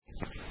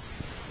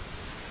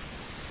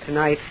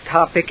Tonight's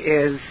topic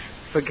is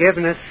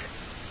forgiveness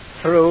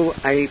through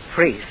a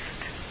priest.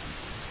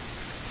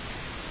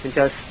 And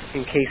just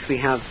in case we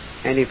have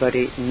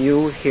anybody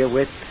new here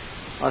with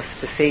us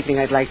this evening,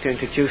 I'd like to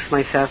introduce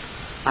myself.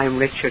 I'm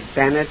Richard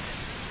Bennett,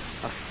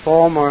 a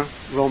former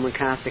Roman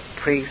Catholic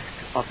priest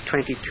of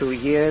 22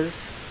 years,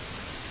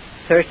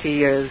 30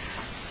 years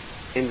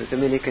in the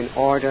Dominican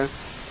Order,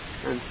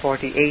 and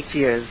 48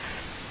 years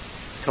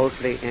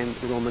totally in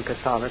Roman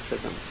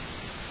Catholicism.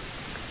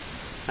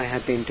 I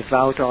had been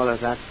devout all of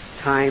that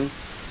time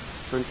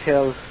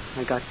until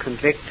I got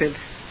convicted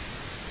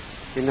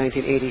in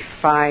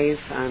 1985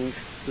 and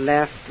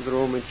left the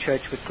Roman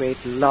Church with great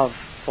love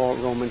for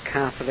Roman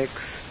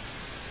Catholics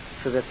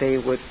so that they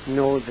would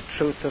know the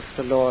truth of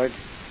the Lord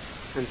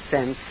and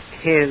sense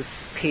His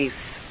peace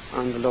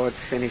on the Lord's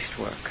finished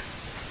work.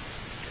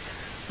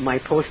 My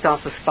post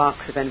office box,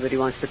 if anybody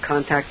wants to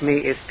contact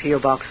me, is P.O.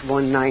 Box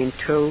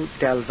 192,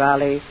 Del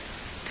Valle,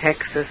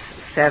 Texas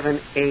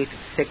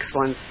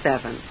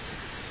 78617.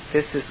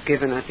 This is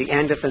given at the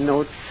end of the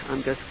notes.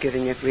 I'm just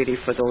giving it really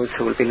for those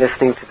who will be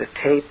listening to the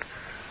tape.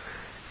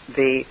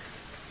 The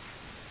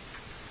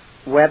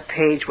web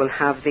page will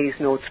have these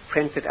notes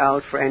printed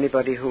out for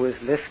anybody who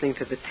is listening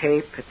to the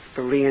tape. It's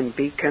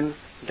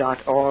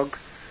bereanbeacon.org,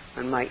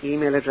 and my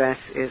email address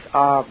is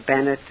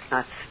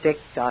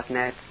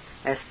rbennett@stick.net,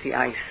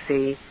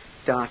 STIC.net.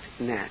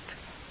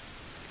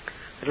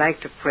 I'd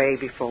like to pray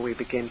before we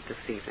begin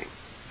this evening.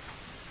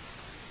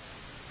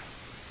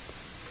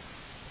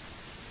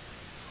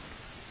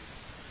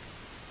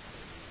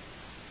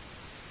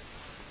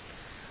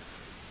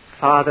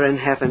 Father in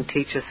heaven,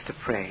 teach us to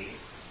pray.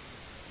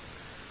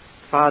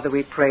 Father,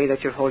 we pray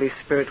that your Holy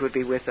Spirit would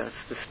be with us,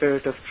 the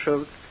Spirit of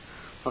truth,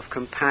 of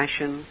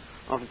compassion,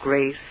 of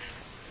grace,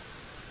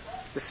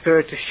 the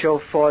Spirit to show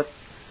forth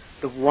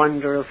the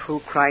wonder of who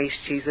Christ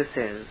Jesus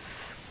is,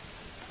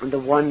 and the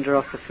wonder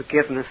of the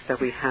forgiveness that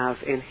we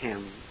have in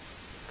Him.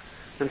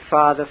 And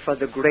Father, for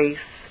the grace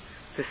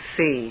to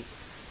see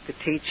the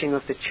teaching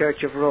of the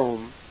Church of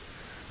Rome,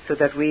 so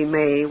that we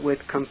may,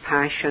 with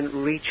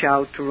compassion, reach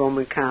out to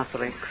Roman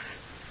Catholics,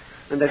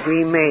 and that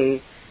we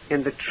may,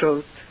 in the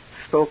truth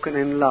spoken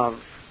in love,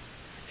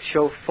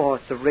 show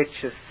forth the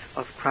riches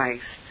of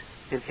Christ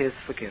in His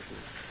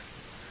forgiveness.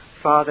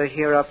 Father,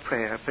 hear our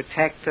prayer.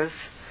 Protect us.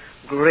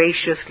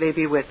 Graciously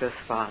be with us,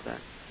 Father,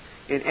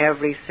 in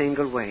every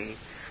single way.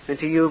 And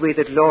to you be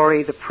the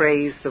glory, the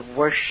praise, the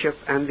worship,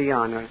 and the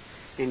honor,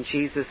 in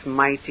Jesus'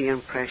 mighty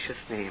and precious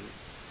name.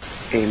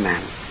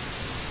 Amen.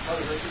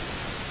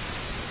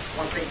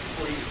 One thing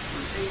before you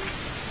proceed.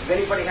 If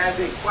anybody has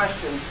any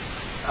questions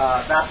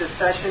about this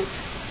session,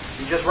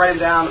 you just write them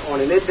down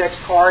on an index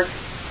card,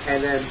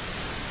 and then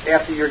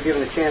after you're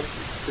given a chance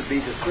to be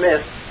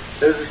dismissed,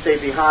 those who stay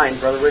behind,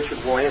 Brother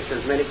Richard will answer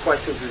as many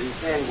questions as he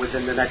can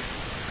within that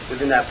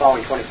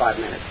following 25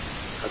 minutes.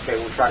 Okay,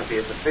 we'll try to be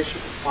as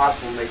efficient as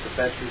possible and make the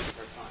best use of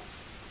our time.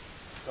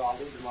 So I'll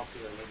leave them up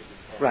here.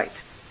 Right.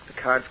 The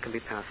cards can be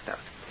passed out.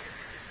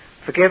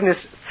 Forgiveness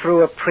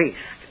through a priest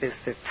is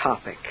the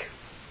topic.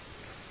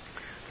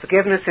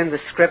 Forgiveness in the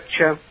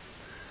Scripture.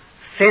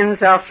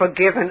 Sins are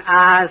forgiven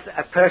as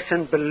a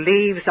person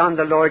believes on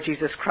the Lord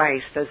Jesus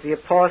Christ. As the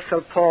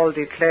Apostle Paul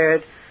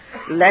declared,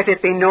 "Let it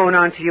be known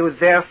unto you,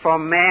 therefore,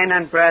 men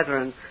and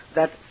brethren,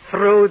 that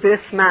through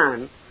this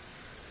man,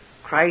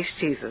 Christ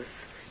Jesus,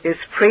 is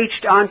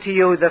preached unto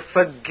you the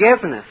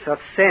forgiveness of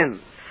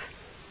sins."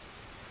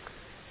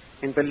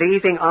 In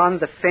believing on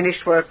the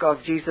finished work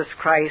of Jesus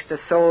Christ, the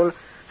soul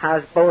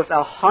has both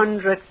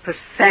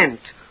 100%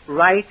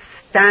 right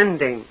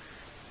standing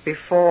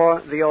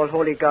before the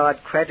all-holy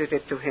God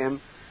credited to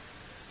him,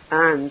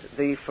 and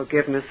the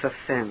forgiveness of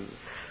sins.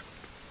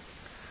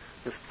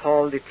 As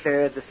Paul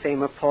declared, the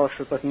same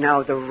apostle, "But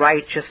now the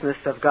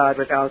righteousness of God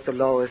without the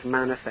law is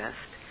manifest,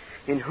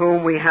 in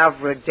whom we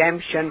have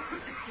redemption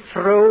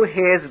through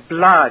His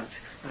blood,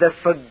 the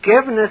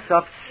forgiveness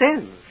of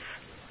sins,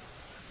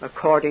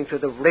 according to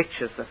the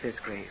riches of His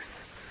grace."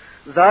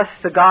 Thus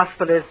the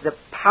gospel is the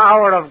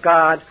power of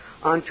God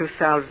unto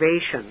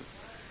salvation.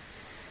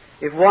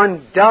 If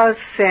one does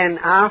sin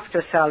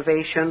after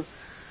salvation,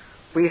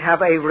 we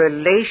have a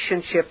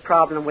relationship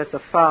problem with the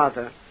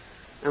Father,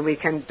 and we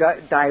can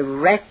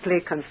directly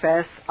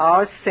confess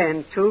our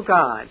sin to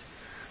God,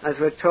 as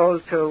we're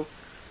told to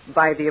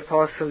by the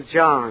Apostle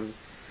John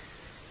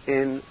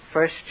in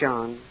 1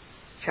 John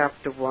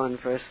chapter 1,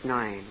 verse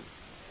 9.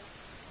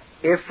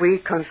 If we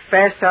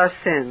confess our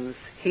sins,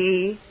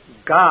 He,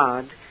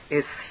 God,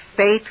 is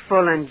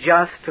faithful and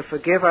just to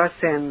forgive our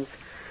sins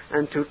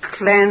and to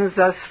cleanse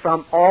us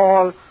from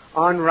all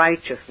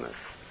unrighteousness.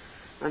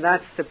 And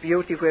that's the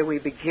beauty where we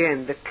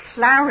begin, the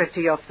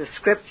clarity of the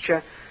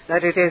Scripture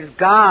that it is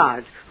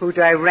God who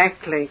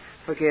directly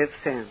forgives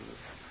sins.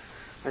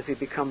 As we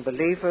become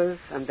believers,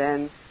 and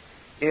then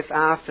if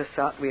after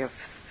we have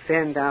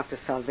sinned after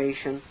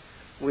salvation,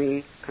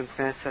 we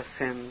confess our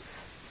sins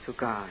to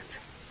God.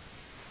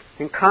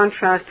 In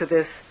contrast to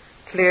this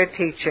clear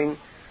teaching,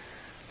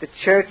 the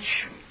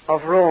Church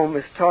of Rome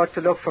is taught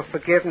to look for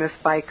forgiveness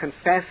by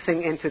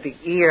confessing into the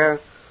ear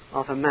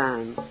of a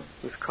man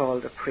who's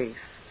called a priest.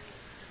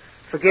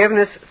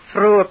 Forgiveness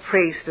through a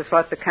priest is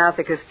what the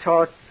Catholic is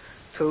taught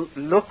to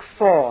look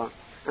for,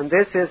 and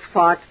this is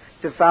what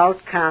devout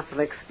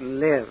Catholics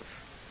live.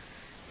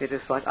 It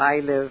is what I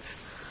lived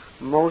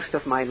most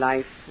of my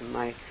life, in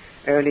my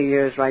early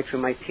years, right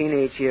through my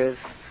teenage years,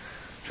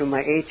 through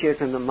my 8 years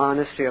in the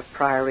monastery of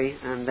Priory,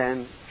 and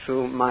then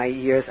through my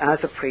years as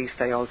a priest,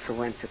 I also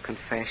went to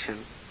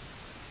confession.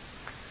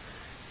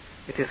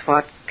 It is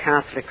what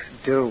Catholics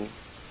do.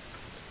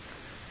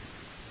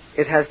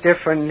 It has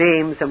different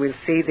names, and we'll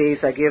see these.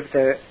 I give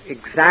the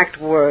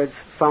exact words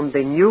from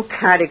the New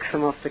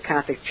Catechism of the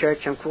Catholic Church.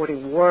 I'm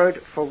quoting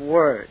word for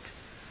word.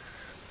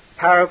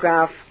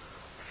 Paragraph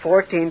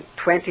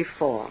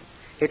 1424.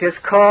 It is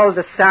called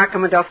the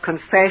sacrament of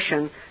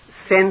confession,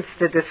 since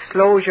the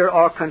disclosure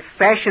or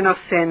confession of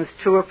sins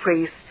to a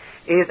priest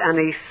is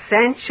an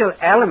essential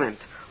element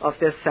of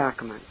this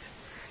sacrament.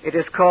 It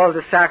is called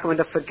the sacrament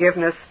of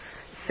forgiveness,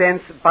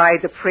 since by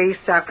the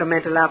priest's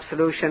sacramental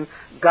absolution,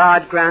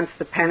 God grants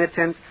the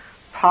penitent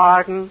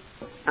pardon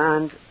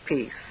and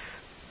peace.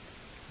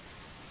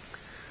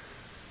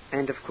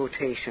 End of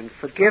quotation.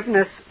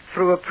 Forgiveness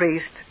through a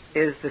priest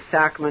is the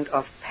sacrament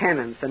of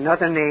penance,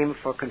 another name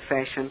for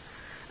confession,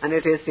 and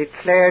it is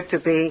declared to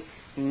be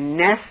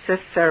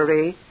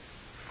necessary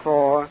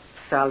for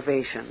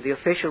salvation. The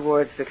official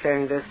words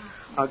declaring this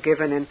are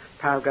given in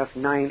paragraph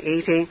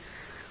 980.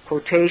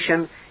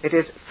 Quotation, it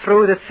is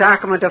through the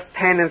sacrament of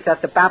penance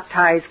that the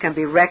baptized can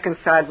be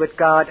reconciled with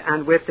God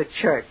and with the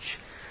Church.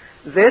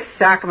 This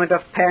sacrament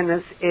of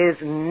penance is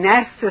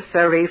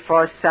necessary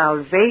for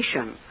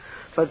salvation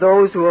for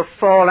those who have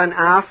fallen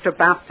after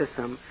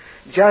baptism,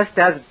 just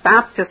as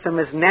baptism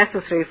is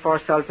necessary for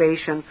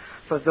salvation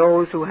for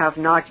those who have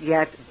not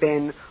yet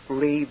been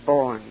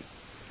reborn.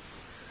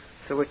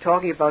 So we're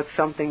talking about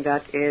something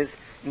that is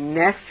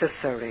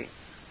necessary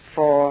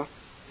for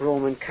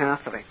Roman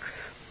Catholics.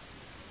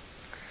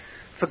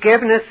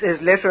 Forgiveness is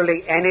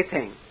literally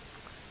anything.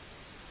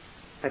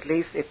 At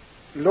least it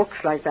looks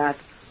like that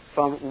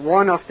from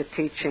one of the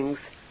teachings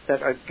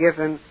that are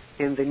given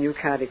in the New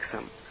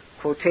Catechism.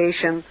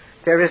 Quotation,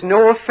 there is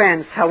no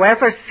offense,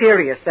 however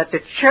serious, that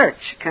the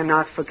Church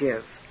cannot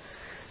forgive.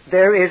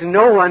 There is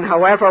no one,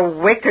 however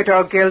wicked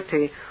or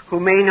guilty, who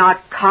may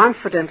not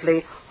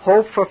confidently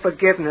hope for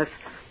forgiveness,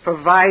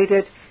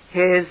 provided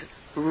his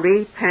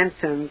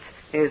repentance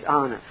is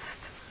honest.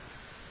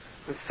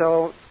 And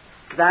so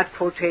that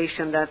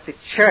quotation that the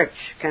Church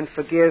can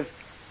forgive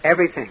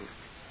everything.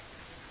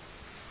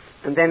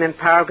 And then in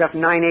paragraph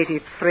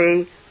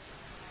 983,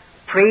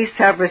 priests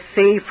have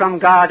received from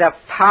God a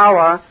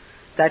power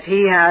that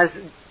he has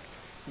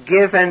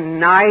given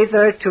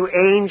neither to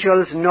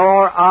angels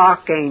nor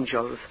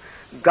archangels.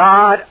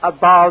 God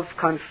above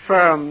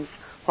confirms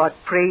what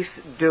priests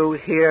do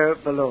here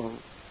below.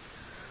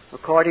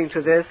 According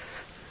to this,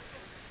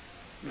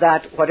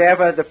 that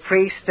whatever the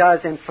priest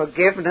does in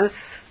forgiveness,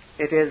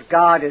 it is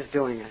God is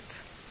doing it,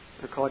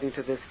 according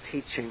to this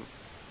teaching.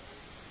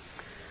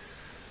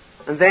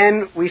 And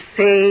then we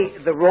see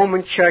the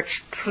Roman Church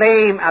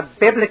claim a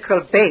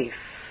biblical base.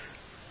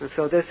 And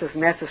so this is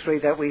necessary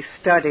that we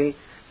study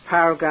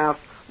paragraph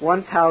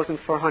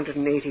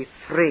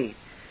 1483,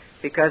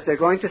 because they're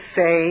going to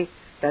say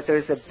that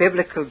there's a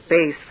biblical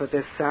base for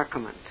this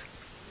sacrament.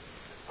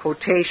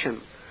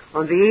 Quotation,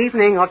 on the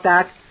evening of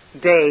that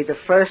day, the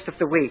first of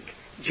the week,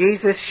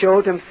 Jesus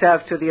showed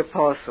himself to the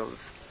apostles.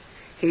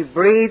 He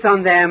breathed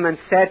on them and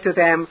said to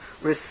them,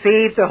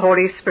 receive the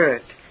Holy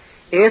Spirit.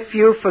 If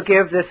you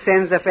forgive the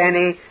sins of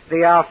any,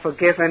 they are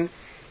forgiven.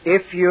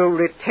 If you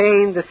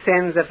retain the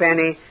sins of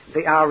any,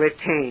 they are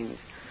retained.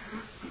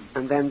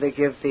 And then they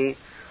give the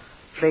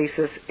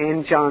places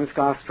in John's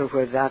Gospel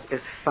where that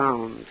is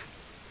found.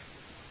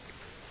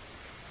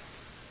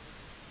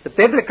 The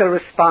biblical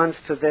response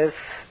to this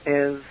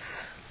is,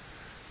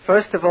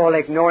 first of all,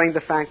 ignoring the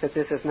fact that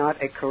this is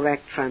not a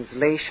correct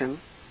translation,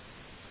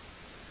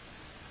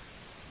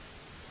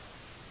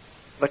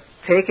 but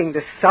taking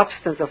the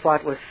substance of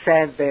what was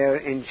said there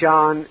in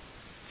John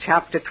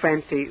chapter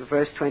 20,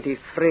 verse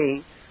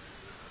 23,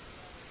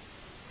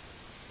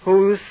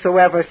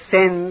 whosoever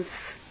sins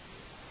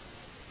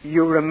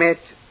you remit,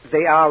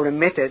 they are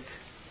remitted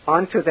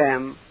unto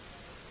them.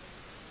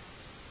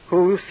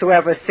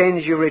 Whosoever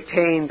sins you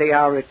retain, they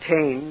are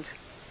retained.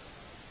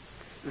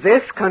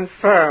 This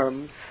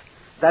confirms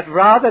that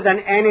rather than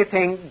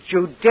anything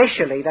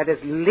judicially, that is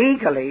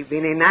legally,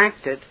 being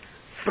enacted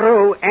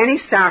through any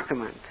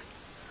sacrament,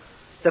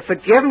 the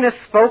forgiveness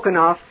spoken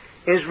of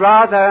is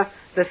rather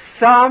the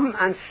sum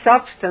and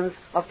substance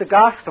of the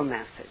gospel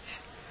message.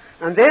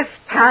 And this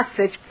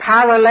passage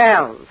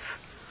parallels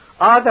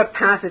other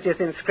passages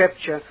in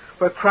Scripture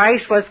where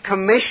Christ was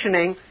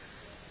commissioning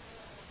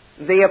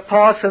the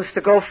apostles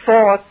to go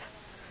forth,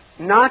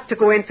 not to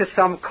go into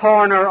some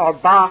corner or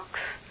box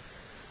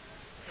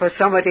for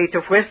somebody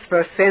to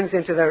whisper sins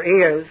into their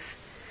ears.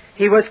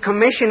 He was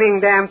commissioning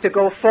them to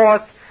go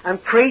forth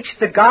and preach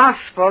the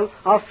gospel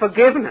of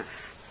forgiveness.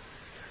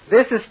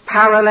 This is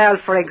parallel,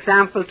 for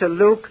example, to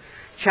Luke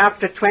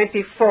chapter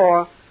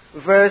 24,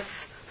 verse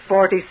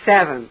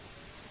 47,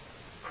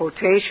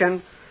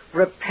 quotation,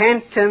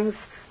 repentance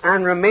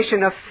and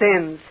remission of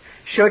sins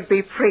should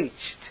be preached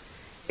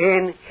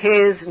in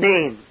His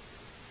name.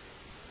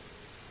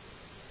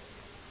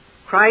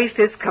 Christ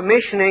is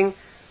commissioning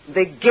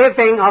the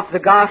giving of the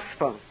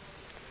gospel,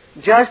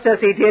 just as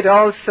He did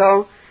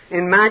also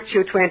in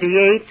Matthew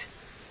 28,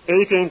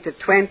 18 to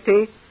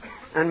 20,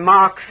 and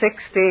Mark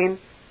 16,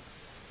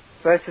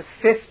 verses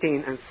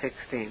 15 and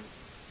 16.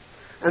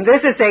 And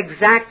this is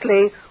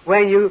exactly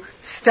when you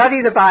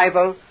study the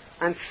Bible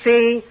and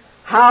see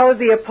how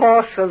the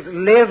apostles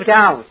lived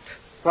out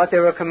what they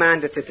were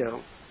commanded to do.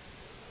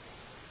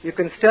 You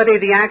can study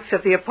the Acts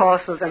of the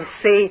Apostles and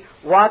see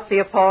what the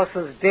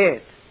apostles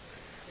did.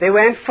 They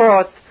went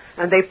forth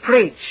and they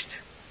preached.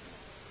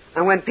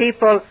 And when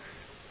people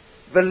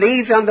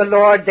believed on the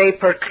Lord, they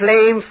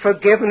proclaimed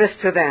forgiveness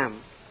to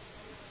them.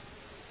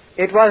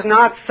 It was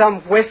not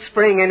some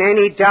whispering in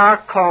any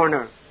dark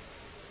corner.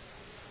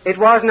 It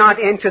was not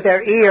into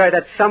their ear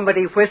that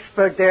somebody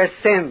whispered their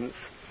sins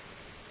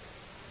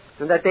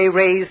and that they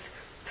raised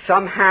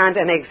some hand,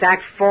 an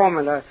exact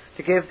formula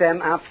to give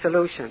them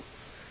absolution.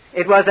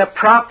 It was a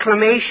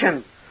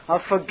proclamation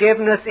of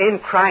forgiveness in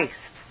Christ,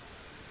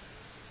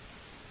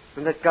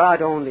 and that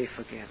God only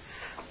forgives.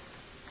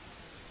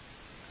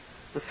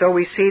 And so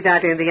we see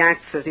that in the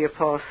Acts of the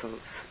Apostles.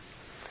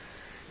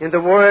 In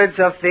the words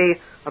of the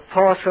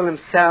Apostle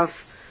himself,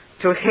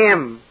 to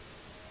Him,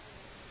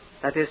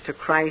 that is to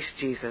Christ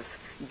Jesus,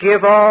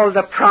 give all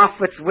the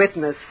prophets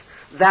witness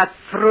that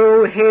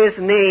through His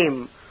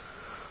name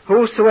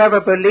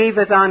whosoever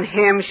believeth on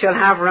Him shall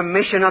have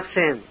remission of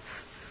sins.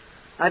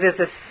 That is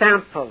a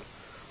sample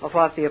of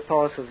what the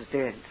apostles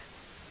did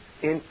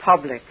in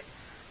public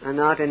and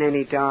not in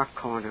any dark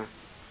corner.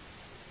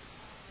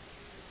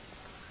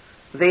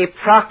 The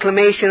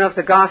proclamation of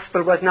the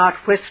gospel was not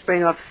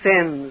whispering of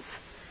sins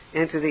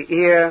into the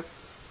ear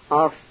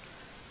of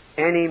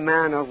any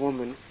man or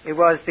woman. It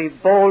was the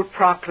bold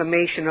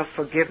proclamation of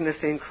forgiveness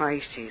in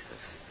Christ Jesus,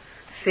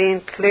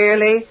 seen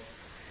clearly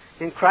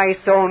in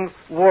Christ's own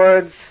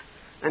words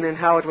and in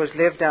how it was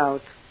lived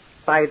out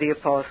by the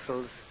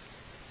apostles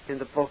in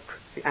the book,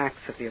 the Acts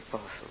of the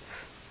Apostles.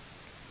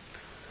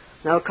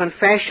 Now,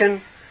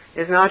 confession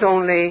is not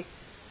only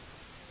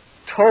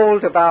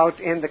told about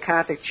in the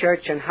Catholic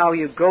Church and how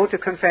you go to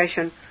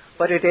confession,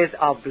 but it is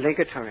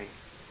obligatory.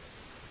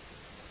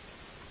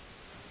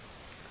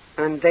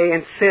 And they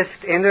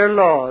insist in their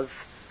laws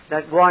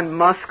that one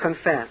must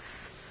confess.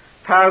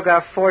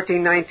 Paragraph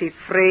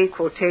 1493,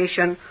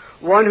 quotation,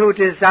 one who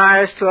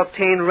desires to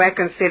obtain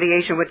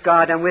reconciliation with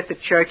God and with the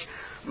Church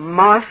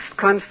must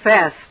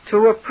confess to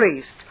a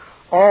priest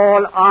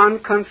all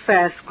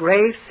unconfessed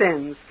grave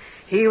sins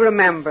he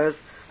remembers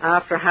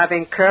after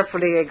having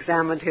carefully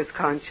examined his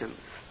conscience.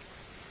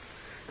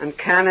 And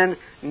Canon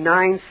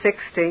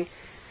 960,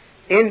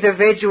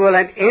 individual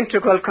and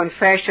integral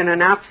confession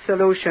and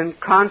absolution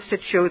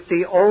constitute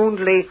the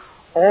only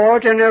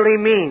ordinary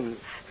means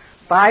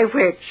by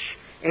which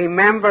a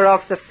member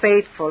of the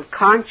faithful,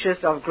 conscious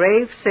of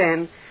grave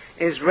sin,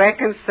 is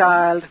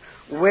reconciled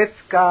with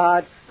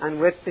God and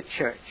with the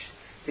Church.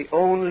 The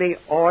only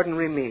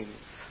ordinary means.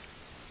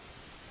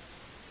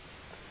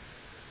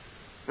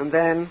 And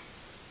then,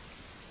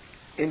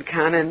 in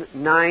Canon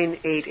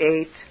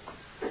 988,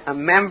 a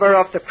member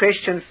of the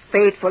Christian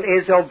faithful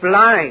is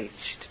obliged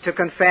to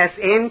confess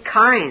in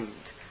kind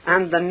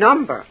and the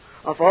number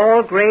of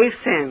all grave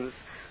sins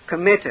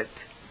committed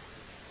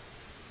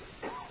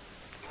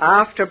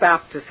after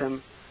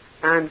baptism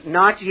and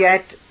not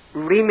yet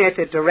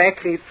remitted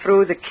directly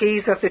through the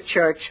keys of the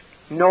Church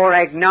nor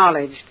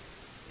acknowledged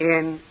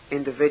in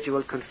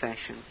individual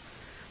confession.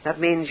 That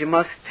means you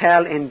must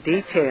tell in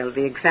detail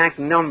the exact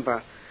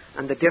number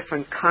and the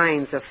different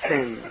kinds of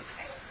sins.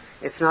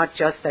 It's not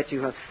just that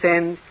you have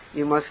sinned,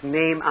 you must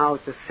name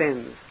out the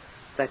sins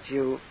that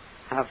you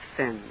have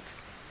sinned.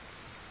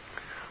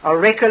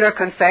 Auricular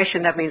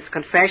confession, that means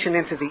confession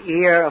into the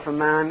ear of a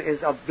man, is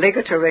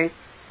obligatory,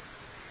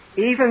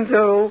 even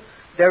though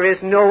there is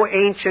no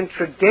ancient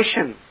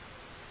tradition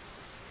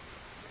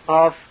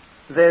of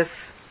this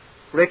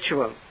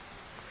ritual.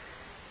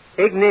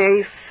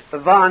 Ignaz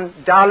von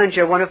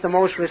Dollinger, one of the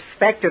most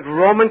respected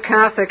Roman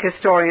Catholic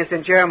historians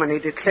in Germany,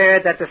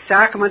 declared that the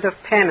sacrament of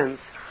penance,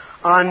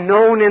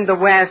 unknown in the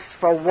West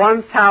for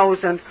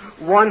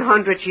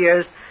 1,100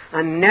 years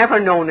and never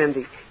known in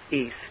the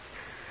East.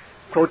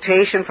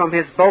 Quotation from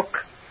his book,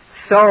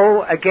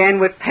 So Again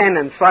with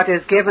Penance, what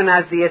is given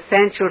as the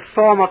essential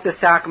form of the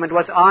sacrament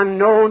was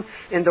unknown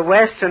in the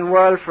Western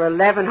world for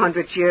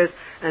 1,100 years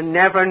and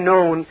never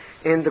known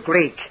in the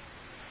Greek.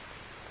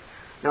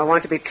 Now I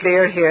want to be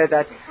clear here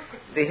that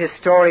the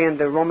historian,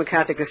 the Roman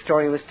Catholic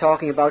historian, was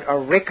talking about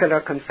auricular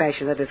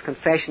confession, that is,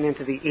 confession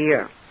into the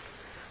ear.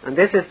 And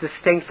this is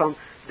distinct from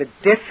the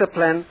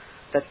discipline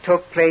that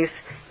took place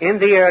in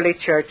the early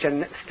church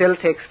and still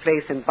takes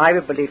place in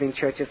Bible-believing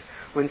churches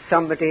when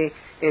somebody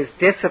is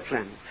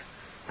disciplined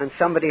and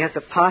somebody has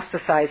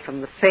apostatized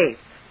from the faith,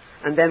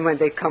 and then when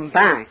they come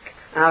back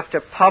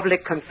after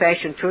public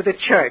confession to the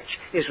church,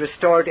 is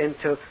restored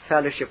into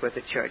fellowship with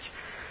the church.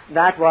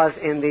 That was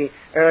in the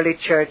early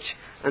church,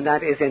 and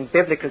that is in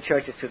biblical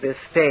churches to this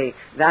day.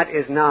 That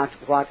is not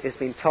what is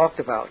being talked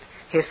about.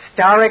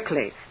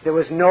 Historically, there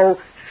was no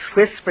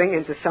whispering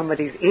into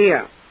somebody's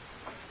ear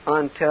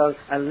until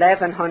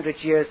 1100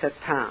 years had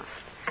passed.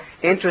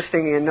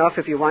 Interestingly enough,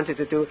 if you wanted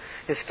to do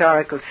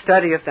historical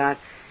study of that,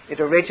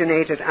 it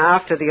originated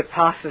after the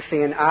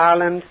apostasy in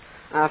Ireland,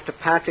 after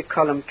Patrick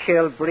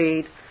Columcille,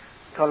 Breed,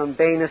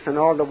 Columbanus, and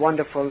all the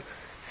wonderful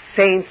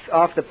saints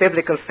of the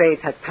biblical faith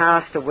had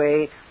passed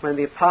away. When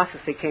the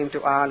apostasy came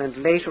to Ireland,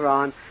 later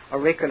on,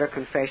 auricular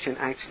confession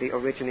actually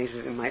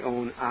originated in my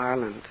own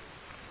Ireland.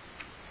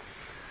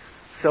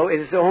 So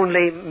it is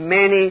only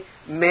many,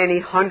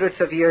 many hundreds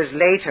of years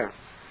later.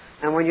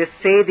 And when you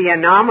see the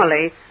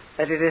anomaly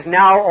that it is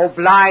now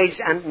obliged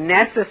and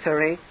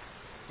necessary,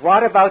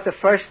 what about the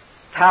first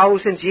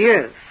 1,000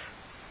 years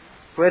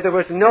where there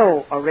was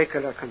no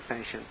auricular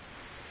confession?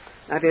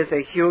 That is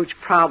a huge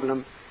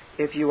problem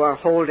if you are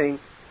holding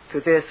to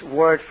this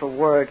word for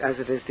word as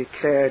it is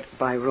declared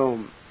by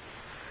Rome.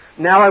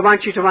 Now I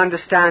want you to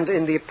understand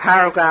in the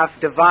paragraph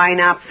divine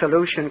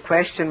absolution ?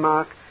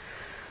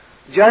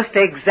 Just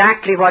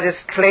exactly what is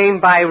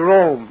claimed by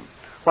Rome.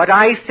 What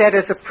I said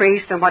as a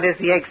priest and what is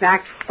the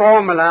exact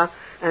formula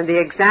and the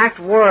exact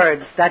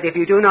words that if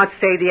you do not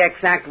say the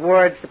exact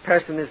words, the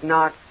person is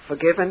not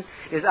forgiven,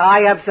 is I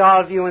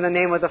absolve you in the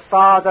name of the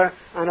Father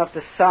and of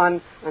the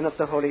Son and of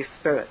the Holy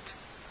Spirit,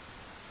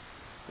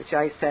 which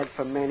I said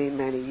for many,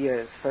 many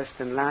years, first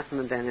in Latin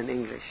and then in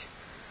English.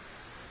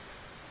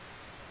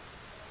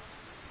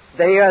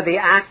 They are the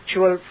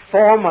actual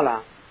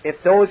formula.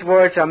 If those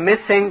words are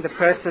missing, the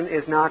person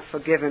is not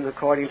forgiven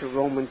according to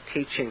Roman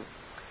teaching.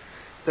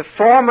 The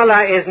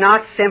formula is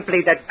not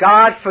simply that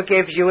God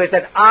forgives you, is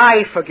that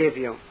I forgive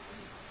you.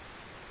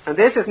 And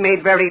this is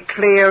made very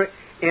clear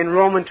in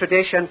Roman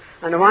tradition,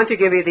 and I want to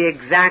give you the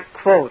exact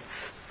quotes.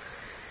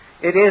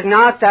 It is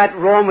not that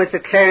Rome is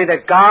declaring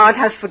that God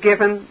has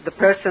forgiven the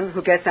person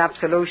who gets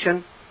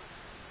absolution,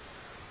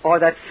 or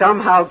that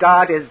somehow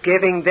God is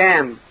giving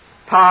them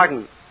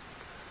pardon.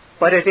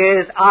 But it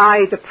is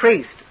I, the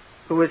priest,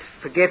 who is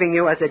forgiving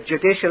you as a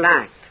judicial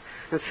act.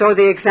 And so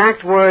the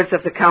exact words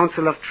of the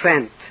Council of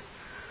Trent.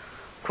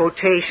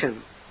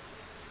 Quotation.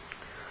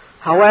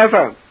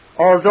 However,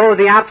 although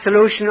the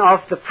absolution of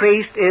the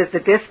priest is the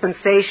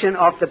dispensation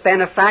of the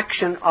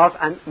benefaction of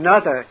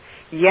another,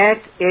 yet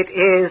it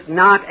is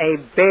not a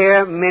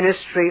bare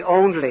ministry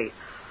only,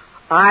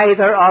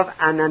 either of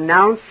an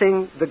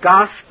announcing the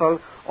gospel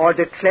or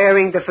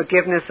declaring the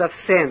forgiveness of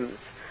sins,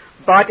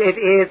 but it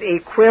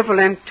is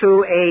equivalent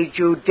to a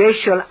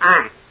judicial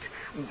act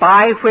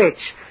by which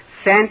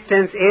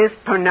sentence is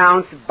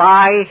pronounced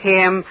by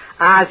him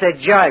as a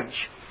judge.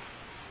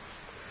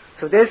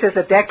 So this is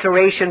a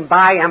declaration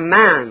by a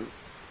man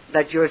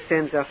that your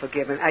sins are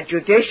forgiven, a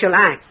judicial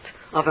act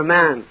of a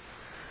man.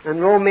 And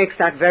Rome makes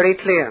that very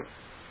clear.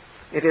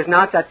 It is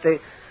not that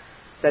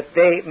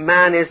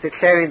man is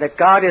declaring that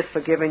God is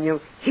forgiving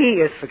you,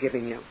 he is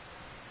forgiving you.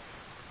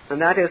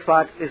 And that is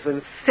what is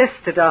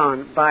insisted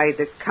on by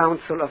the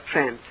Council of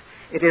Trent.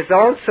 It is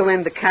also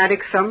in the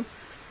Catechism,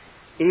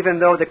 even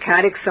though the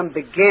Catechism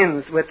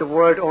begins with the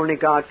word only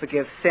God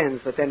forgives sins,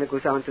 but then it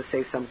goes on to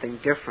say something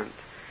different.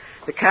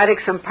 The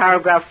Catechism,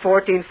 paragraph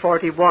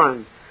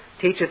 1441,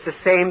 teaches the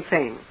same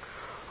thing.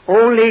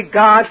 Only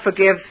God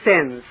forgives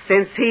sins.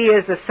 Since he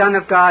is the Son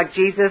of God,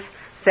 Jesus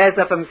says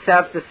of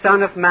himself, the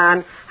Son of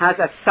Man has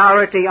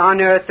authority on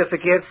earth to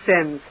forgive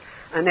sins,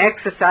 and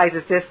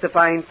exercises this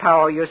divine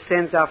power, your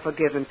sins are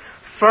forgiven.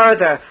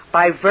 Further,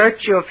 by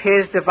virtue of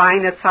his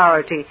divine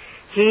authority,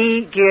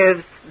 he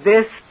gives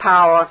this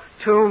power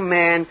to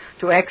men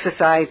to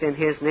exercise in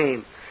his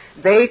name.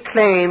 They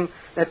claim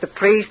that the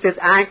priest is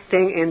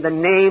acting in the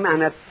name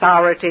and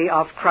authority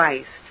of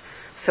Christ,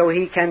 so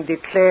he can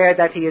declare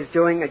that he is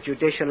doing a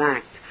judicial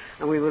act.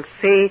 And we will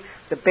see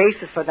the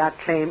basis for that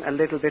claim a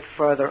little bit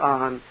further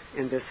on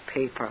in this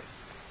paper.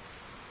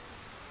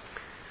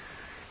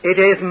 It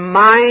is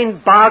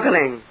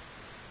mind-boggling,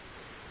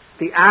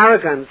 the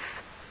arrogance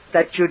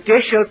that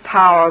judicial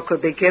power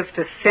could be given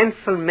to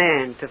sinful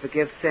men to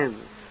forgive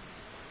sins.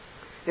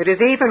 It is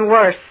even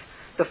worse,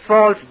 the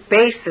false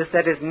basis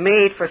that is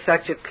made for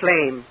such a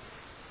claim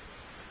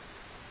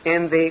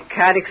in the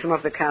Catechism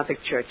of the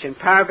Catholic Church. In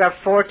paragraph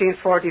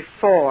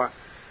 1444,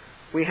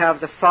 we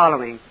have the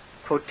following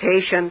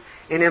quotation: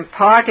 in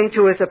imparting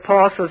to his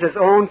apostles his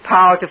own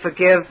power to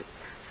forgive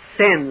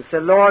sins, the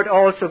Lord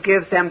also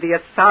gives them the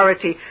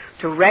authority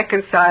to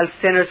reconcile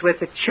sinners with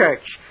the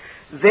Church.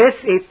 This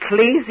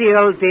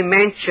ecclesial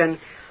dimension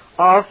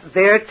of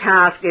their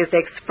task is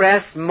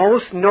expressed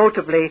most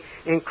notably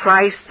in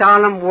Christ's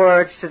solemn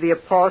words to the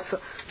apostle,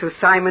 to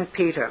Simon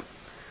Peter.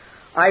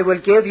 I will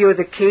give you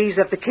the keys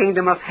of the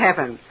kingdom of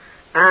heaven,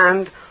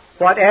 and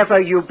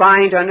whatever you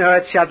bind on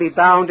earth shall be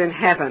bound in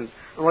heaven,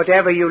 and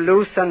whatever you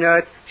loose on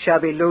earth shall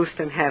be loosed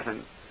in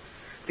heaven.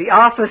 The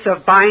office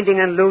of binding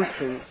and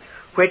loosing,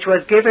 which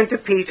was given to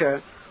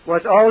Peter,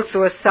 was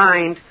also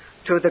assigned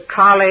to the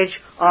college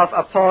of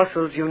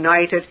apostles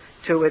united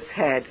to its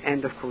head.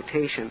 End of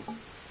quotation.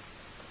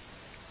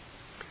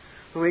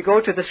 When we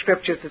go to the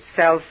Scriptures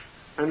itself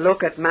and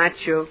look at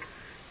Matthew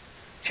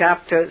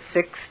chapter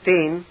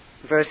 16,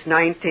 verse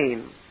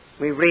 19,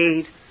 we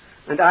read,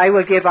 "And I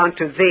will give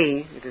unto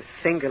thee," it is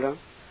singular,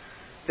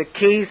 "the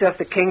keys of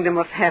the kingdom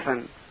of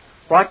heaven.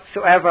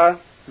 Whatsoever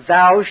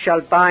thou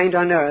shalt bind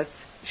on earth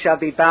shall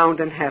be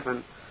bound in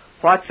heaven.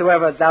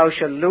 Whatsoever thou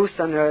shalt loose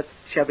on earth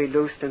shall be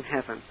loosed in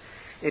heaven."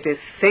 It is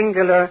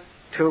singular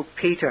to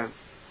Peter.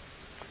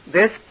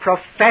 This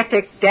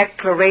prophetic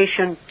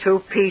declaration to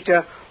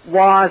Peter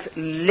was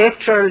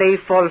literally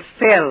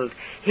fulfilled.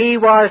 He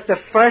was the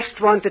first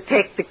one to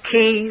take the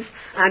keys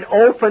and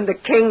open the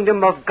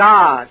kingdom of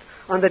God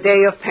on the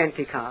day of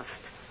Pentecost.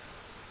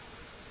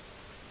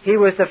 He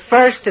was the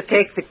first to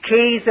take the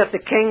keys of the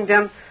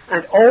kingdom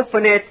and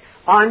open it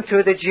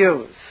unto the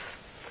Jews.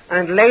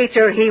 And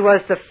later he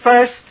was the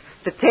first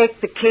to take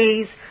the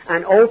keys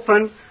and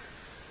open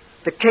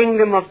the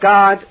kingdom of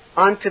God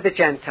unto the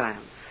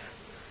Gentiles.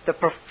 The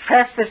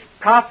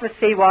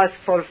prophecy was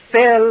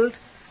fulfilled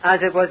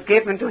as it was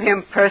given to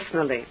him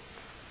personally.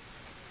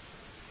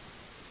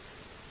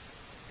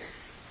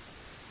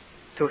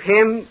 To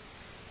him,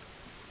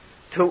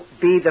 to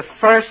be the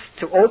first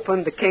to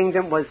open the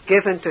kingdom was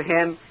given to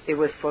him. It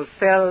was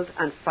fulfilled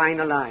and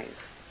finalized.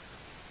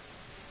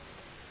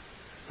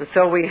 And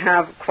so we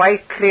have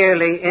quite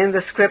clearly in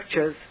the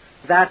Scriptures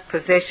that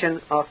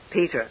position of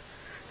Peter.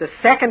 The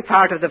second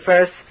part of the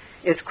verse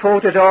is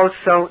quoted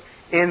also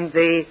in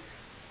the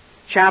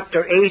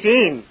chapter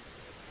 18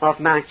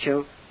 of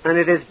Matthew, and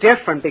it is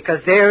different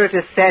because there it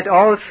is said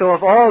also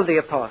of all the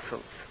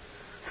apostles.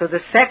 So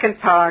the second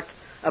part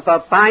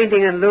about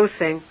binding and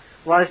loosing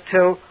was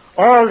to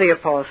all the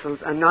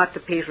apostles and not to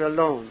Peter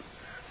alone.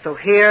 So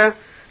here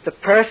the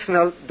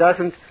personal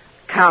doesn't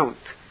count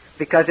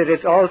because it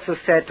is also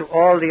said to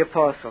all the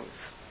apostles.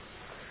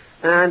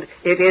 And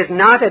it is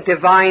not a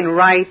divine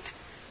right,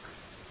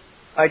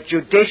 a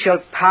judicial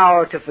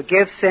power to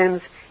forgive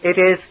sins. It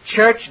is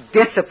church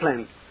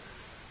discipline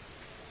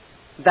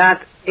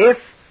that if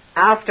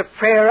after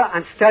prayer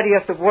and study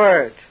of the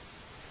Word,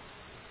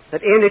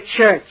 that in a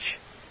church,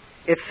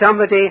 if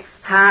somebody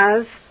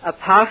has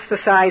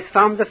apostatized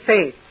from the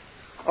faith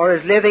or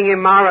is living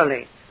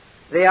immorally,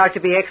 they are to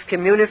be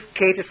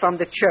excommunicated from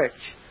the church.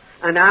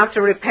 And after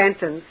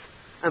repentance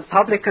and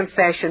public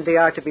confession, they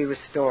are to be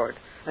restored.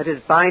 That is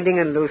binding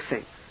and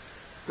loosing.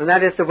 And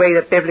that is the way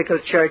that biblical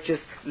churches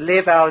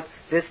live out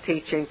this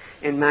teaching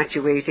in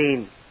Matthew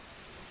 18.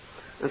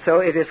 And so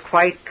it is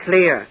quite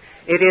clear.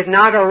 It is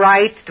not a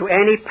right to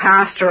any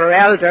pastor or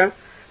elder,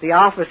 the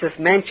office is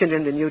mentioned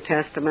in the New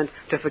Testament,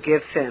 to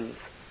forgive sins.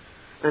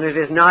 And it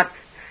is not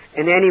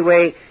in any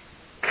way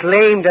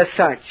claimed as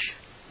such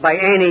by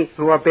any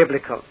who are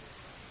biblical.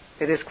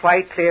 It is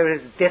quite clear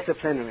it is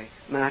disciplinary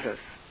matters.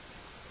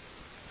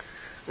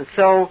 And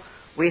so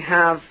we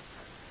have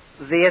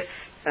this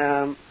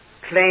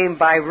claim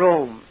by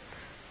Rome.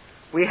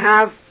 We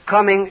have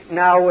coming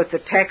now with the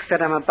text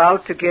that I'm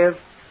about to give,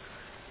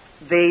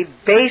 the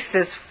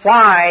basis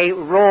why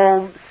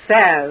Rome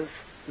says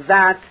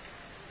that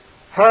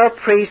her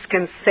priest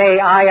can say,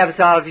 "I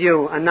absolve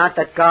you," and not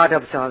that God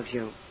absolves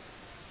you.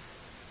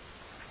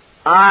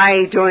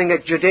 I, doing a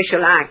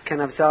judicial act, can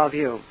absolve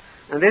you.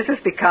 And this is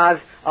because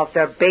of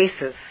their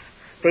basis.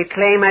 They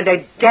claim an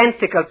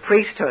identical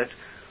priesthood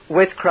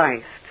with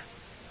Christ.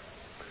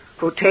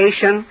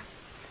 Quotation,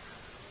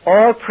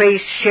 "All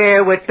priests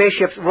share with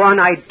bishops one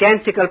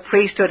identical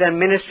priesthood and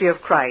ministry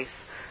of Christ.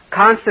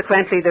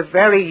 Consequently, the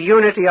very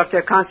unity of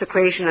their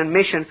consecration and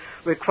mission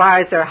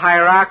requires their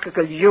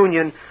hierarchical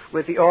union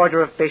with the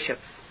order of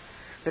bishops."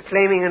 They're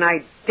claiming an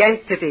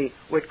identity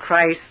with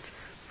Christ's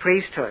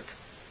priesthood.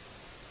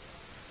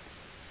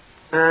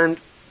 And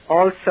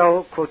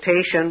also,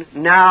 quotation,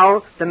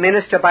 "Now the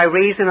minister, by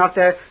reason of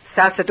their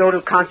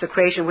sacerdotal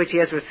consecration which he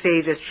has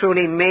received, is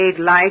truly made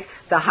like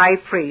the high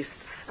priest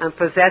and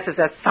possesses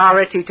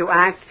authority to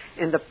act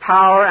in the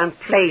power and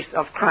place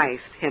of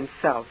Christ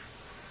himself."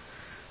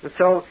 And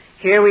so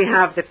here we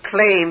have the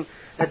claim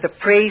that the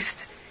priest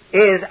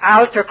is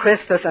alter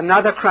Christus,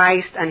 another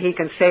Christ, and he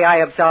can say, "I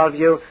absolve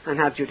you," and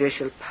have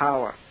judicial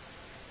power.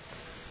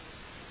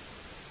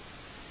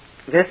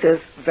 This is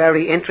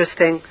very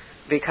interesting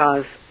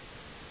because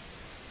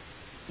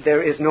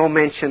there is no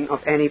mention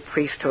of any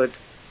priesthood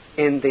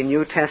in the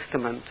New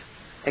Testament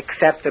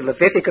except the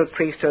Levitical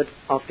priesthood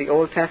of the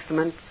Old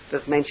Testament.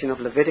 There's mention of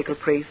Levitical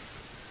priests.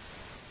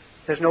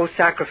 There's no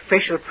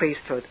sacrificial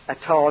priesthood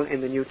at all in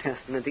the New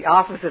Testament. The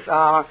offices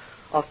are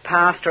of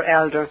pastor,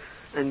 elder,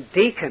 and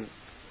deacon.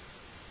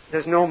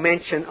 There's no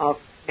mention of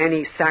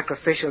any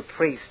sacrificial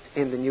priest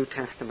in the New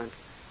Testament.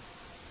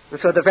 And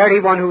so the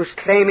very one who's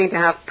claiming to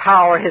have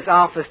power, his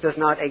office does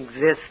not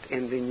exist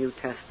in the New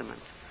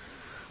Testament.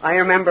 I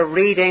remember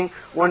reading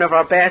one of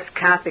our best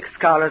Catholic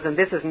scholars, and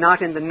this is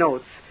not in the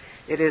notes.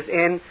 It is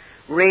in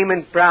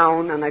Raymond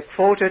Brown, and I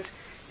quote it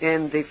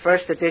in the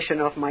first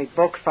edition of my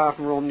book, Far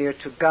From Rome, Near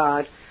to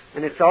God,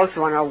 and it's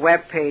also on our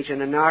webpage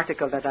in an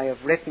article that I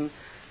have written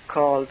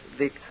called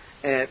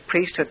The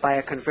Priesthood by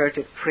a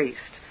Converted Priest.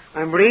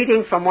 I'm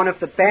reading from one of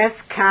the best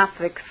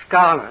Catholic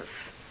scholars.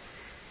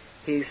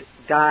 He's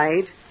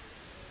died.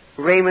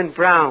 Raymond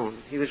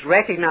Brown, he was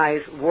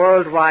recognized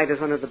worldwide as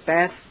one of the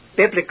best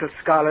biblical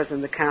scholars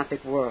in the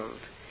Catholic world.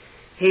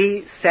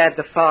 He said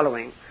the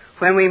following: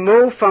 when we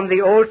move from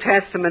the Old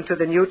Testament to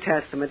the New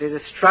Testament, it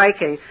is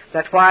striking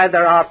that while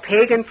there are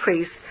pagan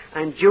priests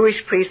and Jewish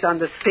priests on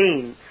the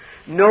scene,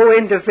 no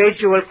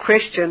individual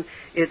Christian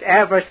is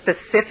ever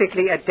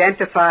specifically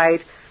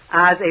identified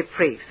as a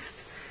priest.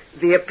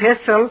 The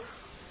epistle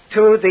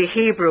to the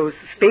Hebrews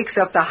speaks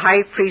of the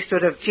high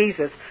priesthood of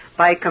Jesus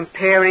by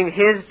comparing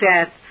his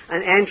death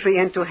and entry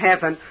into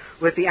heaven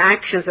with the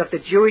actions of the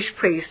Jewish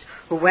priest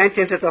who went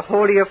into the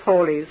Holy of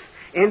Holies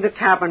in the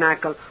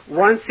tabernacle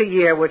once a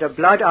year with a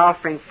blood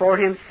offering for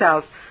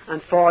himself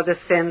and for the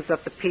sins of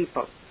the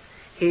people.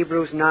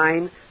 Hebrews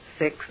 9,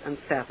 6 and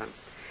 7.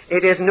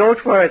 It is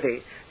noteworthy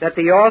that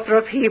the author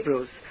of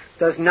Hebrews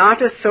does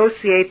not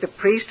associate the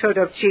priesthood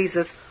of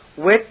Jesus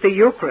with the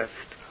Eucharist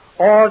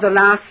or the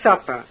Last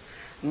Supper.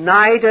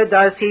 Neither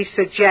does he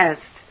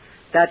suggest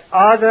that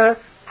other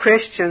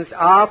Christians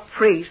are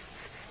priests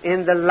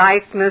in the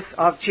likeness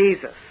of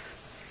Jesus.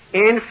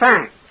 In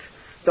fact,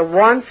 the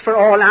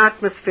once-for-all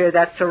atmosphere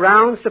that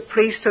surrounds the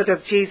priesthood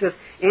of Jesus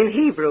in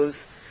Hebrews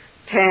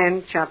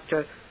 10,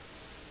 chapter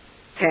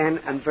 10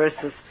 and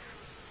verses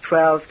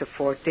 12 to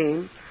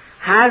 14,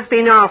 has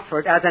been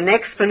offered as an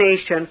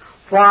explanation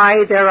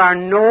why there are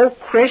no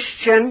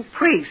Christian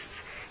priests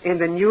in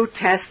the New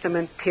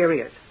Testament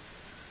period.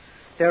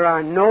 There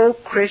are no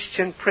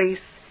Christian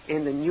priests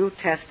in the New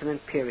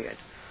Testament period.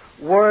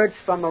 Words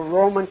from a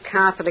Roman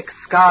Catholic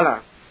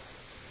scholar,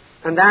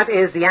 and that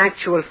is the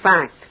actual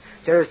fact.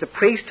 There is the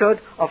priesthood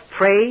of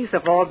praise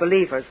of all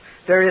believers.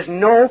 There is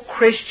no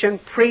Christian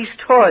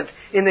priesthood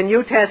in the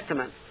New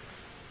Testament,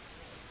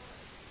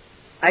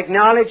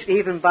 acknowledged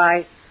even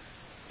by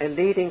a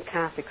leading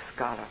Catholic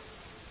scholar.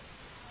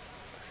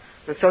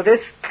 And so this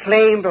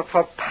claim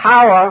for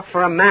power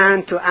for a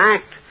man to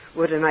act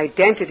with an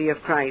identity of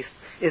Christ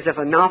is of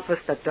an office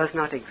that does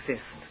not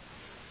exist.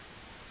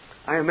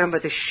 I remember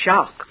the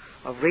shock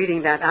of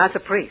reading that as a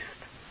priest.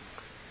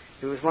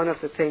 It was one of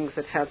the things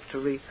that helped to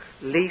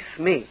release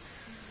me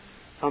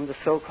from the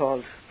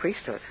so-called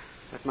priesthood,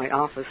 that my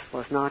office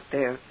was not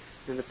there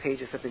in the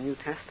pages of the New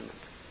Testament.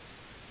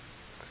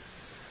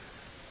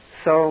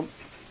 So,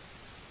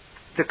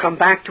 to come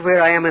back to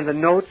where I am in the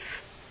notes,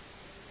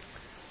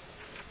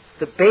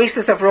 the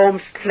basis of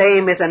Rome's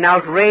claim is an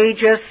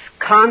outrageous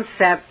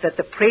concept that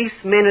the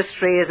priest's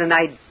ministry is an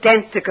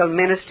identical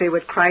ministry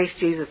with Christ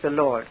Jesus the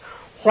Lord.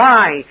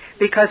 Why?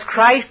 Because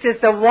Christ is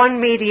the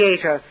one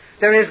mediator.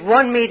 There is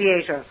one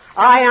mediator.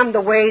 I am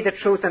the way, the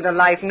truth, and the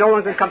life. No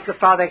one can come to the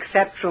Father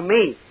except through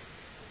me.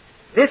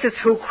 This is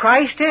who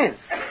Christ is.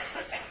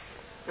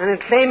 And in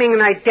claiming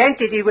an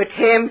identity with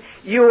him,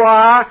 you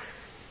are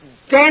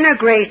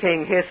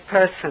denigrating his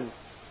person.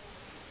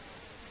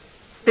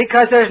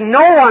 Because there's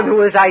no one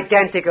who is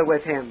identical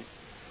with him.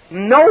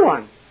 No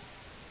one.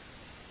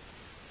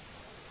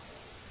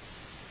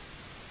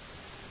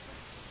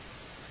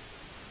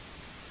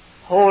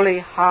 Holy,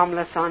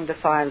 harmless,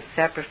 undefiled,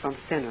 separate from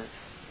sinners.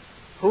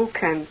 Who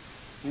can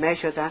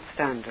measure that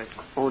standard?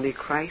 Only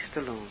Christ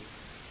alone.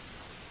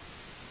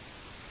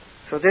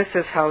 So this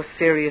is how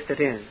serious it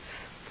is.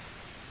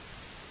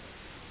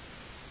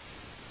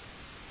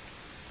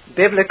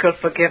 Biblical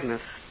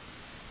forgiveness.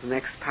 The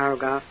next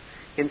paragraph.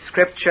 In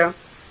Scripture,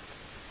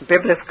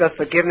 biblical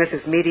forgiveness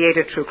is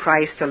mediated through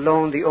Christ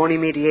alone, the only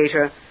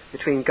mediator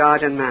between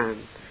God and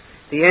man.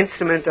 The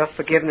instrument of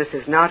forgiveness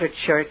is not a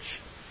church,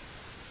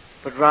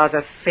 but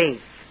rather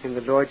faith in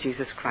the Lord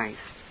Jesus Christ.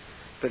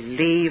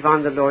 Believe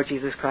on the Lord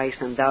Jesus Christ,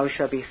 and thou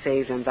shalt be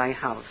saved in thy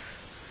house.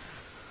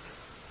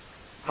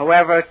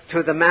 However,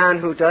 to the man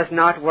who does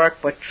not work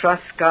but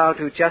trusts God,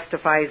 who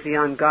justifies the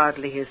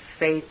ungodly, his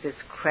faith is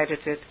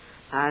credited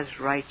as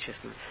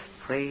righteousness.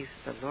 Praise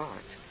the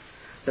Lord.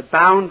 The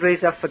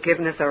boundaries of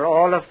forgiveness are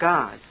all of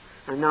God,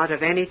 and not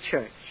of any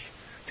church,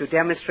 to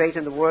demonstrate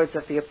in the words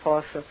of the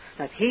apostle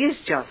that he is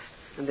just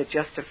and the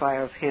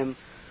justifier of him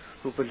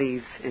who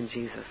believes in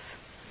Jesus.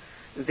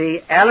 The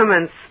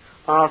elements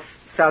of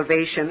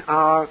salvation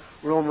are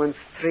Romans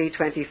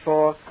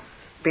 3:24,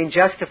 being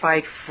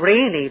justified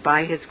freely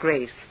by his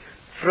grace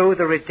through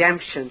the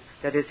redemption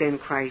that is in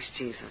Christ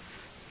Jesus.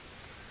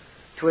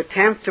 To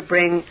attempt to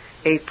bring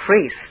a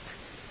priest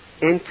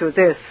into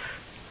this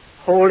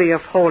Holy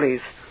of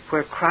Holies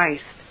where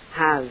Christ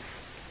has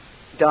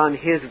done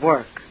his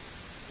work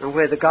and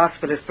where the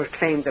gospel is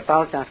proclaimed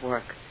about that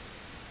work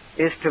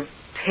is to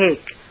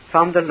take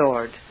from the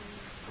Lord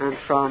and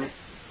from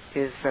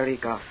his very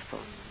gospel.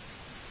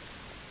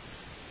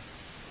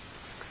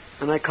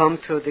 And I come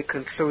to the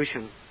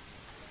conclusion.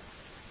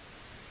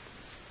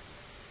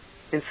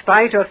 In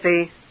spite of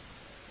the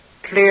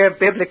clear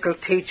biblical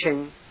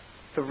teaching,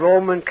 the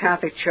Roman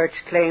Catholic Church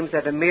claims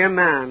that a mere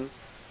man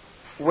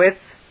with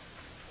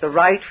the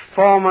right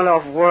formula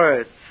of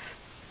words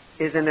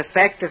is an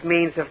effective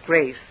means of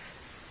grace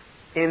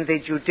in the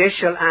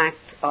judicial act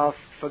of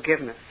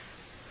forgiveness.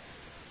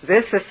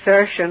 This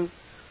assertion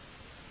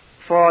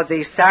for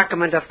the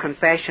sacrament of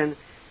confession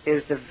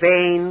is the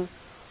vein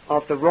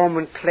of the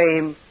Roman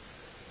claim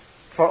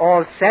for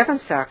all 7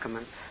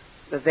 sacraments,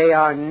 that they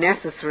are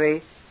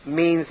necessary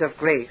means of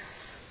grace.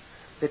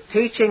 The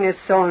teaching is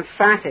so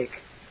emphatic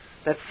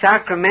that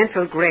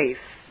sacramental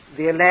grace,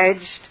 the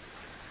alleged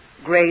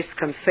grace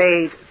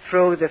conveyed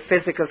through the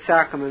physical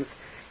sacraments,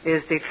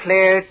 is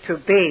declared to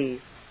be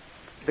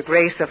the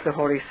grace of the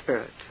Holy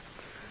Spirit.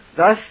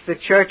 Thus, the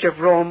Church of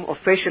Rome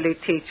officially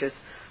teaches,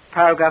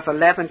 paragraph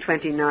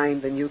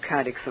 1129, the New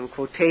Catechism,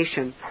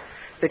 quotation,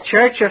 the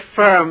Church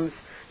affirms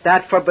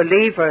that for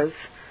believers,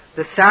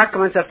 the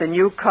sacraments of the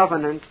New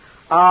Covenant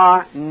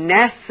are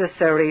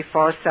necessary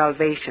for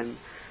salvation.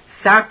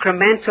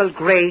 Sacramental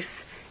grace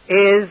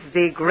is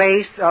the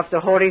grace of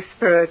the Holy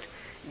Spirit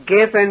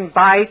given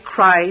by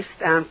Christ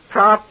and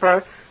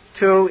proper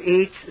to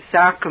each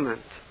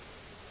sacrament.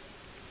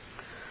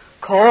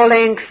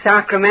 Calling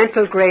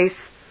sacramental grace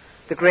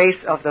the grace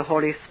of the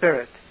Holy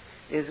Spirit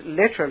is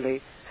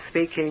literally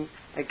speaking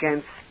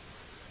against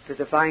the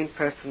divine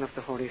person of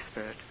the Holy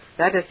Spirit.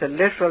 That is the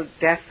literal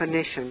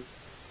definition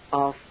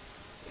of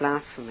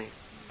blasphemy.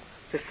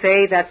 To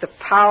say that the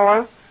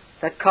power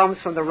that comes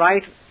from the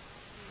right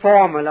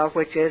formula,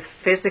 which is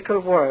physical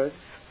words,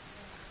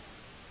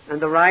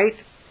 and the right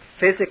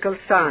physical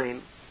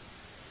sign,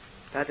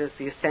 that is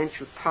the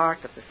essential part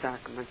of the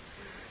sacrament,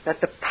 that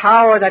the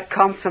power that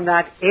comes from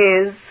that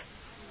is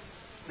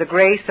the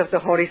grace of the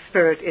Holy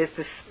Spirit, is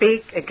to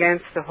speak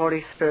against the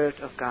Holy Spirit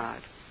of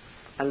God.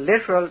 A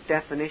literal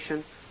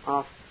definition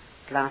of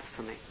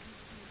blasphemy.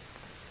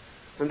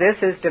 And this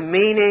is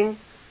demeaning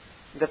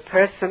the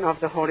person of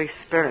the Holy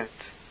Spirit.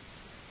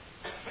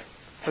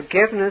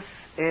 Forgiveness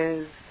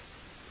is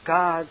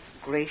God's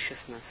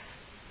graciousness,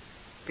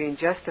 being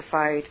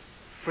justified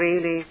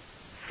freely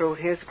through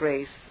His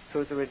grace,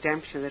 through the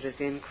redemption that is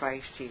in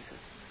Christ Jesus.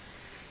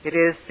 It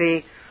is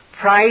the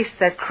price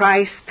that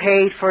Christ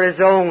paid for His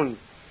own,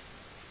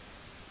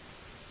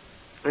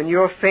 and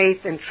your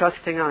faith in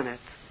trusting on it,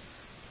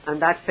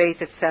 and that faith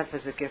itself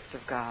is a gift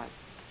of God.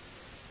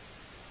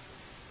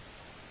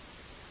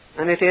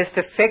 And it is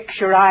to fix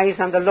your eyes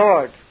on the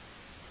Lord,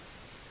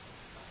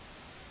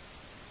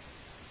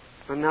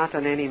 and not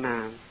on any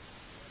man.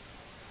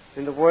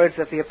 In the words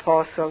of the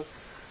Apostle,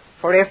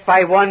 for if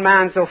by one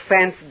man's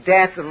offense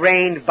death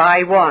reigned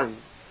by one,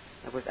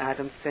 that was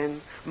Adam's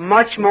sin,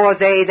 much more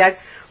they that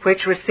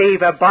which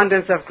receive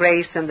abundance of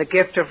grace and the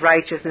gift of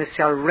righteousness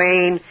shall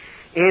reign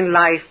in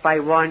life by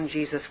one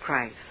Jesus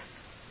Christ.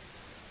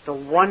 The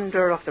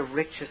wonder of the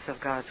riches of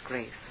God's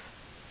grace,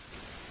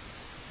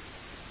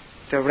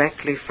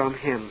 directly from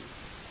Him.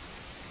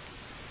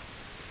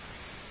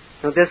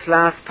 Now, this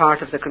last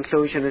part of the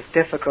conclusion is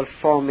difficult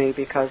for me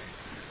because,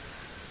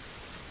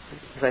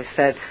 as I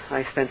said,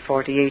 I spent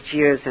 48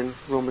 years in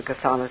Roman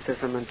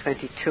Catholicism and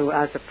 22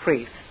 as a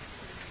priest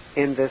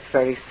in this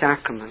very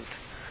sacrament.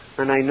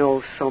 And I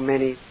know so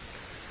many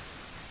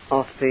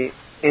of the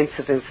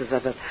incidences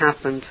that have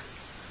happened,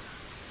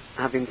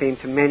 having been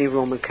to many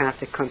Roman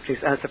Catholic countries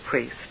as a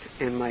priest.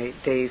 In my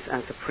days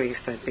as a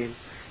priest, I've been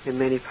in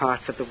many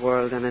parts of the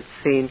world and had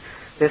seen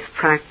this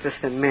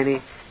practiced in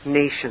many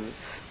nations,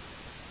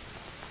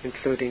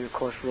 including, of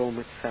course, Rome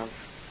itself.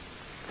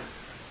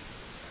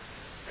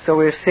 So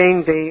we're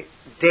seeing the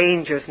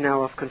dangers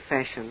now of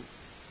confession.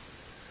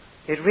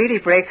 It really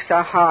breaks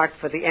our heart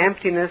for the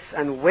emptiness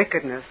and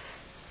wickedness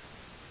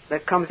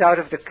that comes out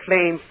of the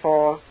claim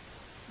for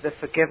the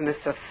forgiveness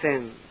of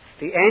sins.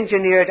 The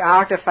engineered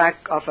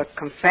artifact of a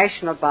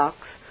confessional box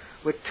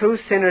with 2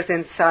 sinners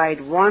inside,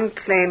 one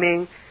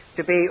claiming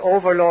to be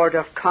overlord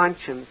of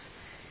conscience,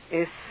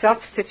 is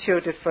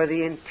substituted for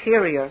the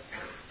interior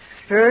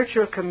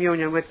spiritual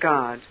communion with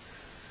God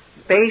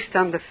based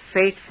on the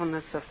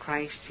faithfulness of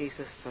Christ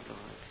Jesus the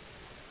Lord.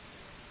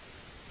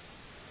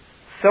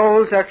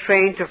 Souls are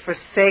trained to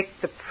forsake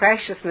the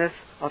preciousness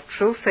of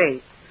true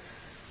faith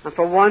and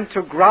for one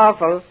to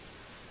grovel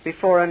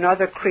before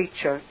another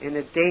creature in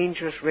a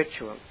dangerous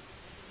ritual.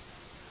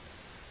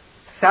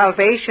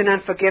 Salvation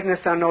and forgiveness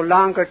are no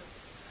longer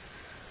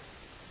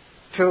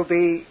to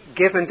be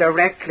given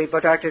directly,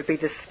 but are to be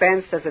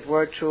dispensed, as it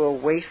were, through a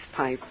waste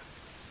pipe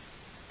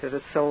to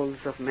the souls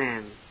of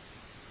men.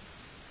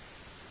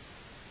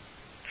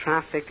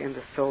 Traffic in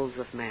the souls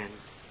of men.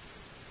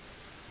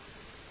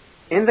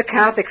 In the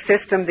Catholic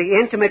system, the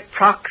intimate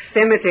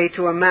proximity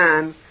to a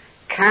man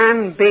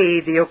can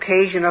be the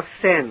occasion of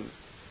sin.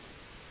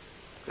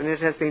 And it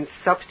has been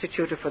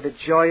substituted for the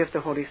joy of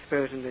the Holy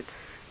Spirit and the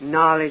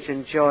knowledge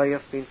and joy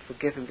of being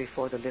forgiven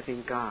before the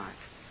living God.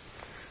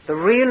 The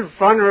real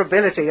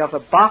vulnerability of a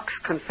box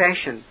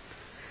confession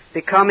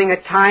becoming a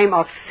time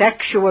of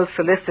sexual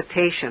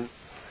solicitation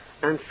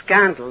and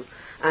scandal,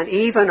 and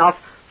even of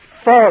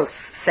false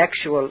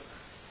sexual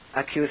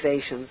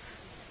accusations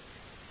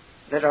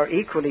that are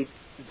equally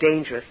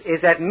dangerous,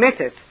 is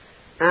admitted,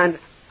 and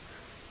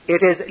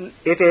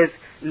it is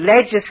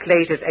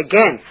legislated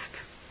against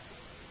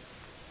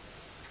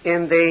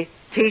in the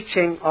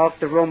teaching of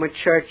the Roman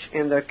Church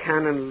in their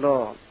canon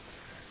law.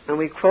 And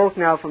we quote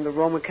now from the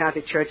Roman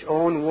Catholic Church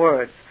own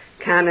words,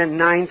 Canon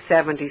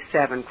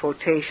 977,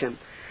 quotation,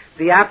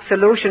 "The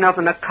absolution of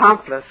an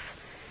accomplice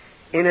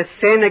in a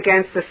sin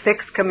against the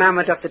sixth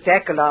commandment of the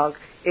Decalogue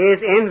is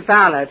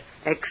invalid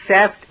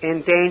except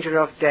in danger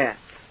of death.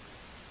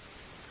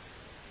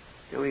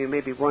 You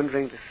may be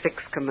wondering, the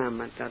sixth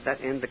commandment,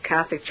 that in the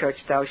Catholic Church,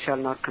 thou shalt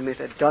not commit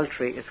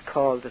adultery, is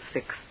called the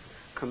sixth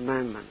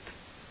commandment.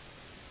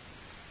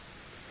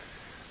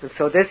 And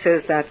so this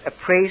is that a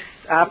priest's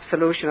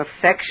absolution of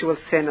sexual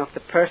sin of the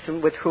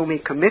person with whom he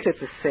committed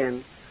the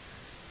sin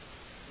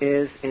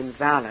is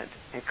invalid,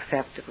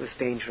 except it was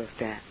danger of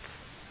death.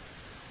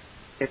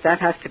 If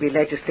that has to be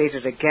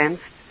legislated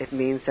against, it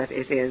means that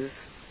it is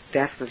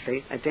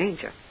definitely a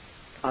danger.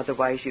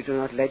 Otherwise, you do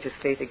not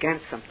legislate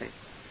against something.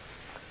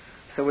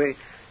 So we're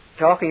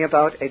talking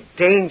about a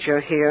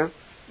danger here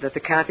that the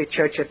Catholic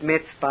Church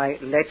admits by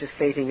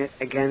legislating it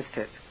against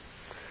it.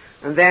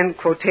 And then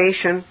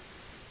quotation,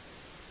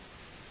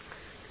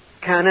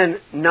 Canon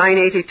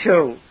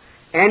 982.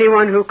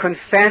 Anyone who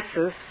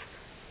confesses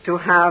to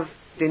have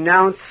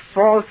denounced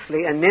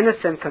falsely an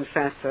innocent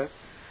confessor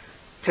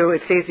to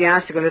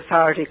ecclesiastical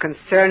authority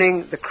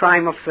concerning the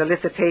crime of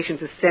solicitation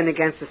to sin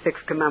against the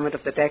sixth commandment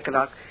of the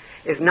Decalogue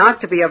is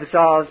not to be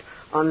absolved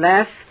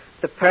unless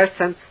the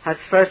person has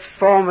first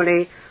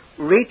formally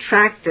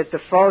retracted the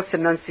false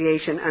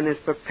enunciation and is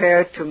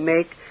prepared to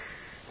make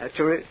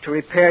to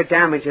repair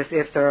damages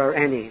if there are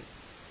any.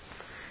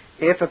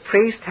 If a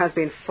priest has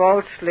been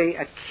falsely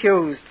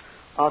accused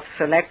of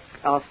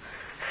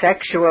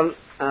sexual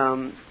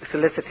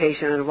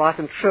solicitation and it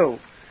wasn't true,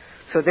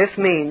 so this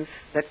means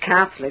that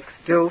Catholics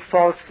do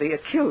falsely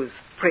accuse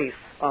priests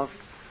of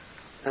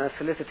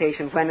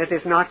solicitation when it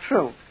is not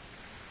true.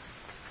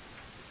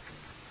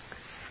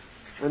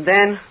 And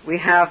then we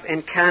have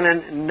in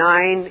Canon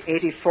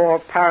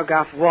 984,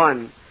 paragraph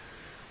 1,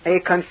 a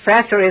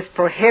confessor is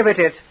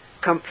prohibited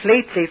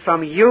completely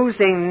from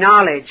using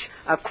knowledge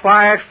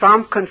acquired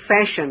from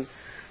confession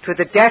to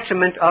the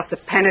detriment of the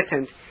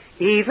penitent,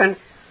 even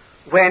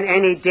when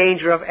any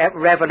danger of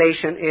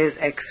revelation is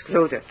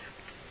excluded.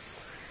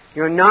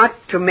 You're not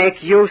to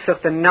make use of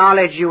the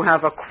knowledge you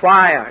have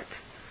acquired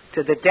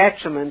to the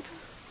detriment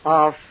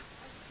of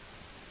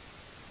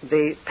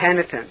the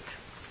penitent,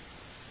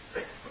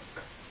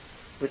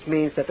 which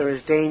means that there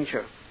is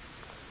danger.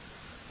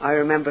 I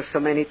remember so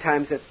many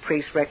times at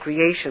priest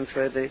recreations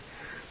where the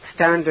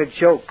standard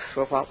jokes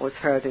were what was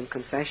heard in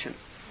confession,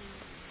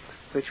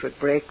 which would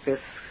break this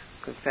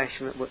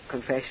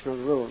confessional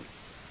rule,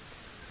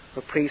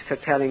 where priests are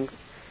telling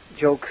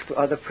jokes to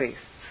other priests.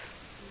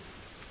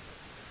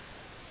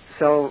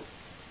 So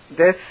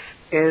this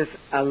is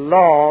a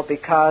law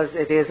because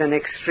it is an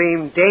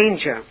extreme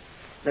danger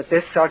that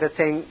this sort of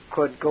thing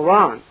could go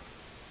on,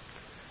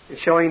 and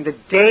showing the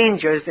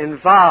dangers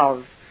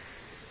involved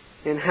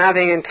in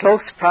having in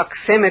close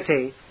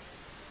proximity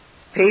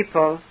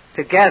people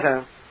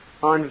together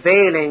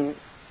unveiling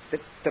the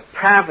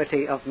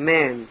depravity of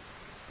men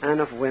and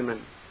of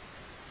women.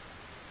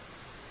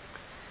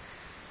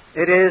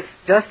 It is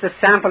just a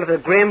sample of the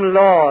grim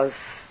laws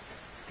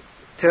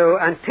to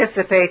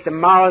anticipate the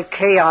moral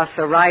chaos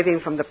arising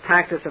from the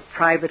practice of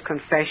private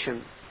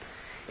confession.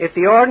 If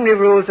the ordinary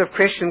rules of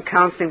Christian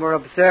counseling were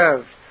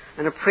observed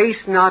and a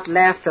priest not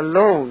left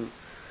alone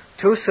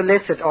to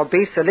solicit or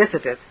be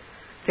solicited,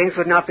 things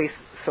would not be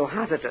so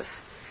hazardous.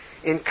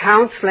 In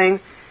counseling,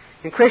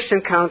 in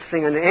Christian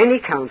counseling and any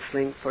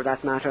counseling for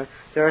that matter,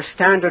 there are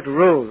standard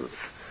rules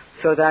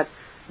so that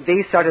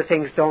these sort of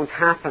things don't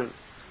happen.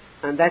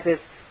 And that is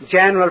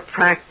general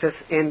practice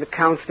in the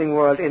counseling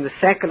world, in the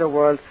secular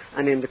world,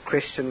 and in the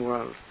Christian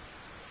world,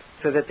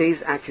 so that these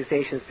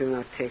accusations do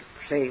not take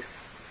place.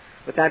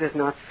 But that is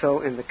not so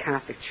in the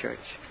Catholic Church.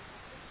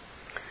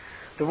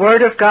 The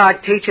Word of God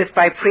teaches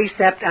by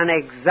precept and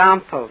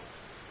example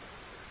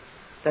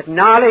that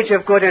knowledge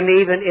of good and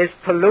evil is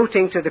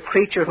polluting to the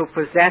creature who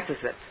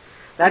possesses it.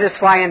 That is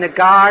why in the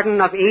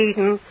Garden of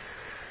Eden,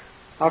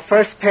 our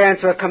first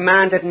parents were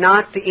commanded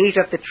not to eat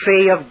of the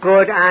tree of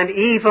good and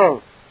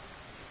evil,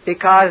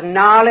 because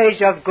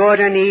knowledge of good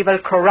and evil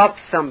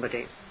corrupts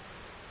somebody.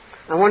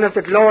 And one of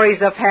the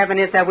glories of heaven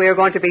is that we are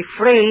going to be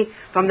free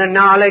from the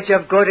knowledge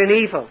of good and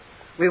evil.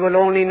 We will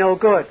only know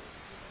good.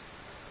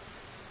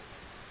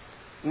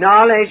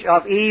 Knowledge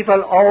of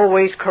evil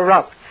always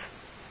corrupts.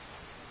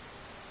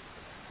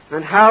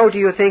 And how do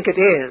you think it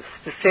is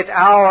to sit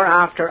hour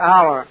after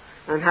hour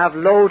and have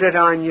loaded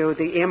on you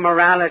the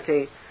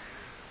immorality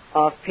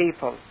of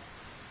people,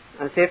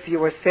 as if you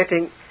were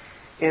sitting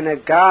in a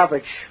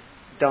garbage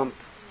dump,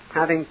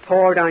 having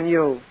poured on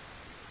you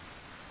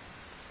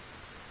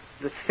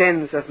the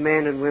sins of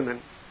men and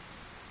women?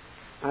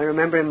 I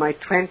remember in my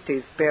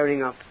 20s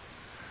bearing up,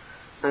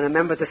 and I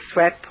remember the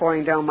sweat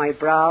pouring down my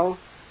brow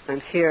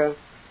and here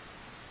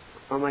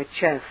on my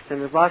chest,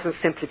 and it wasn't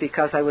simply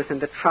because I was in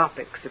the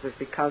tropics, it was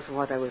because of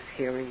what I was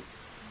hearing.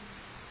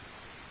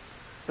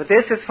 But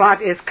this is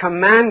what is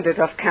commanded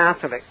of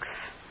Catholics.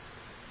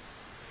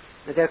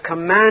 They're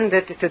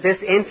commanded to this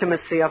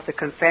intimacy of the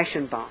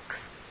confession box.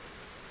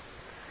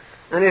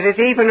 And it is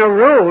even a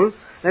rule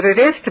that it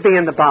is to be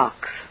in the box.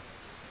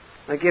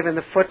 I give in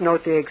the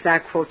footnote the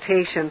exact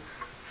quotation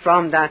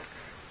from that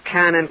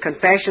canon,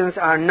 confessions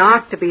are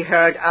not to be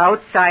heard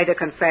outside a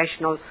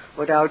confessional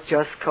without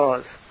just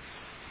cause.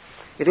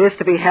 It is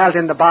to be held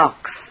in the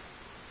box.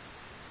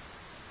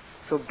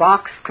 So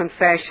box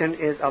confession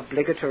is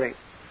obligatory.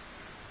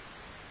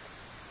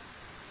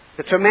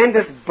 The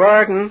tremendous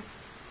burden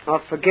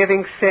of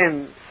forgiving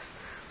sins.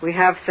 We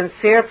have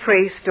sincere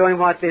priests doing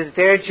what is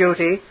their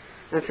duty,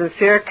 and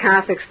sincere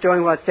Catholics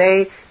doing what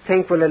they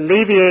think will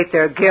alleviate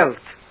their guilt.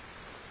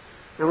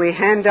 And we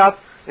end up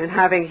in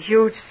having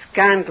huge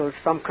scandals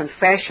from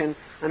confession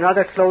and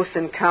other close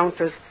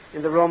encounters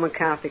in the Roman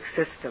Catholic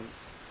system.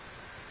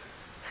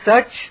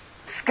 Such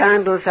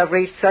scandals have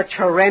reached such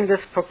horrendous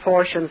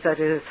proportions that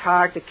it is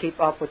hard to keep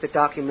up with the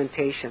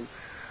documentation.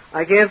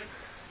 I give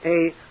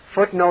a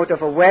footnote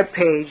of a web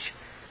page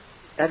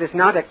that is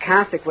not a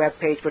Catholic web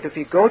page, but if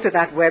you go to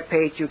that web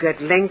page, you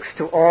get links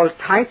to all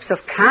types of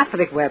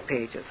Catholic web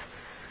pages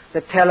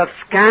that tell of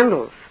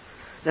scandals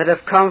that have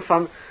come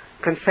from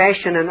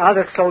confession and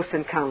other close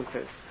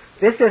encounters.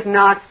 This is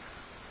not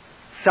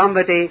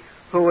somebody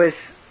who is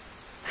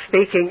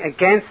speaking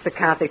against the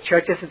Catholic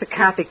Church. This is the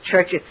Catholic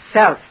Church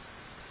itself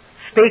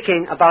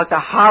speaking about the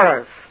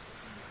horrors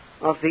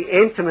of the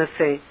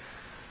intimacy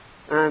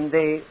and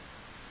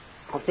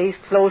of these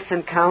close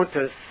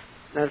encounters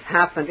that have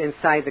happened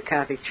inside the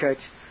Catholic Church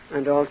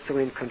and also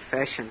in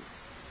confession.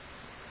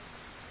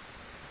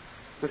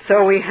 And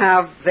so we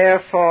have,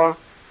 therefore,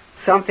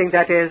 something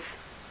that is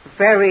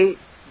very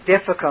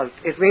difficult.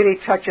 It really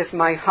touches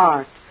my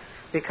heart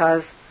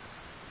because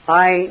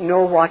I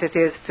know what it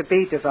is to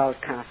be devout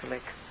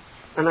Catholic,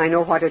 and I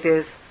know what it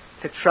is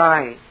to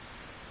try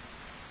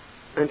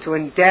and to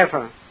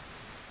endeavor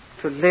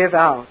to live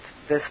out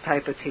this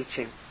type of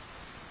teaching.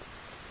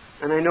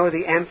 And I know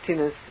the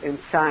emptiness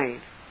inside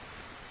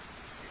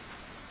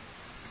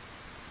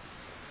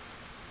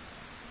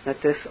that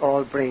this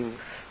all brings.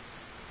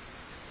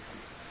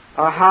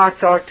 Our hearts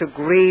ought to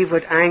grieve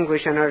with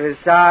anguish, and our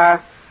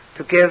desire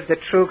to give the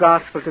true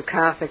gospel to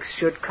Catholics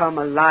should come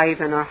alive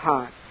in our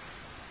hearts.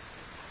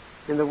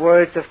 In the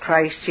words of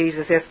Christ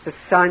Jesus, if the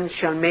Son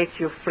shall make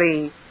you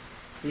free,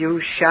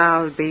 you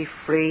shall be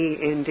free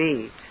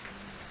indeed.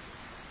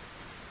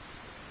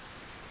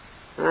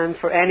 And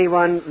for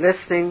anyone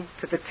listening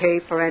to the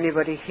tape or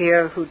anybody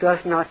here who does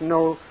not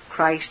know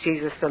Christ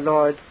Jesus the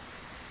Lord,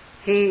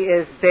 He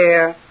is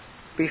there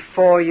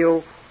before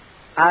you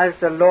as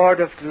the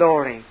Lord of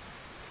glory,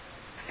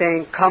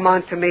 saying, come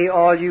unto me,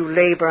 all you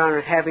labor and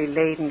are heavy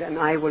laden, and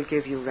I will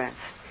give you rest.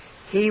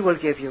 He will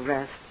give you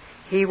rest.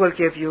 He will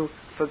give you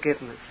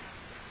forgiveness.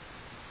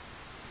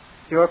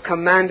 You are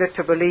commanded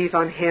to believe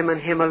on Him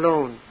and Him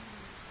alone.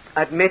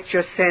 Admit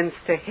your sins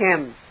to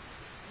Him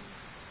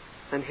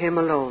and Him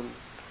alone,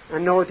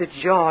 and know the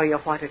joy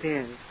of what it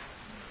is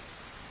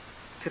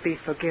to be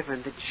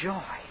forgiven, the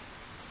joy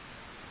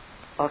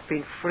of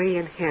being free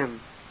in Him,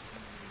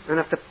 and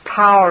of the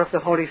power of the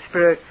Holy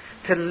Spirit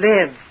to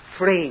live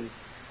free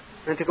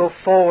and to go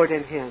forward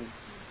in Him,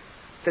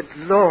 the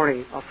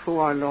glory of who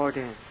our Lord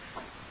is.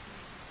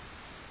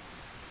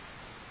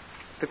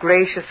 The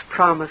gracious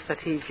promise that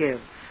He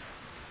gives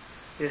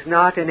is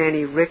not in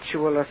any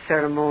ritual or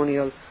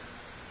ceremonial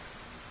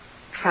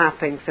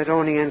trappings that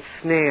only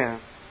ensnare.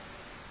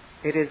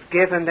 It is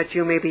given that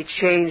you may be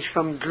changed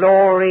from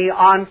glory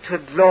unto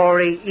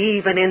glory,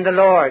 even in the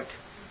Lord.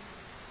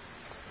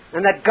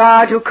 And that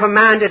God, who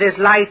commanded His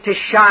light to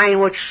shine,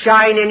 would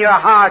shine in your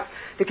heart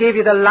to give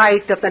you the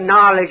light of the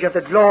knowledge of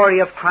the glory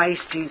of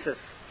Christ Jesus.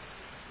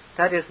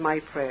 That is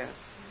my prayer.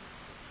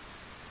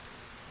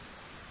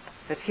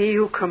 That He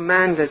who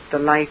commanded the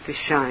light to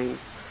shine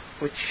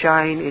would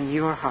shine in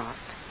your heart.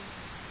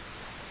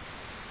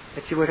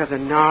 That you would have the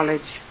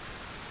knowledge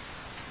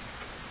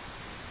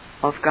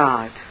of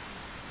God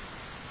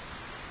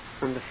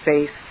and the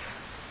face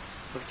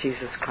of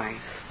Jesus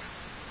Christ.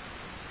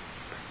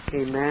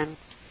 Amen.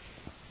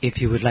 If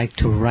you would like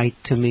to write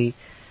to me,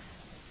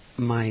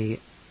 my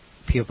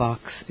P.O.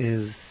 Box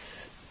is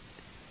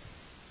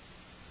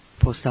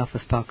Post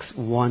Office Box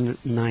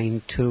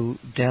 192,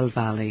 Del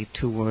Valle,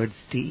 2 words,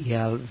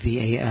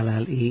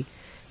 Delvalle,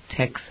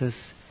 Texas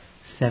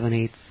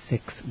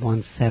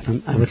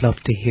 78617. I would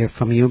love to hear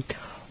from you.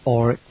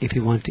 Or if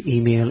you want to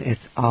email, it's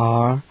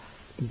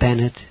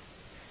rbennett,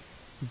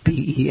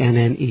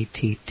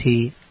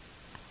 BENNETT,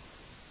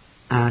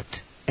 at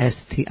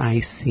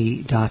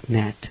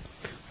stic.net.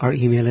 Our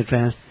email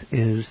address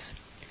is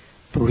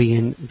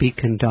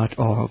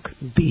bereanbeacon.org,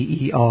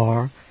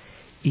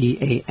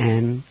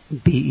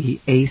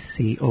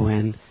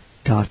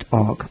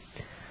 BEREANBEACON.org.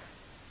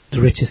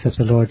 The riches of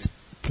the Lord's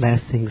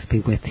blessings be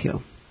with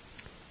you.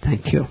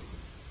 Thank you.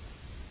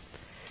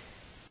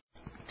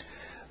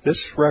 This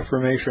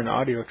Reformation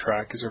audio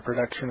track is a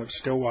production of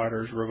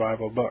Stillwater's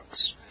Revival Books.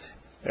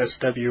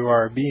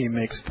 SWRB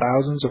makes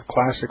thousands of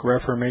classic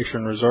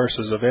Reformation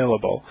resources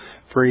available,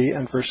 free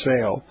and for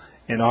sale,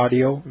 in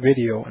audio,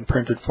 video, and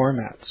printed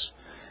formats.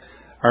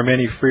 Our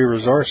many free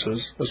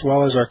resources, as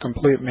well as our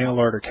complete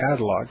mail-order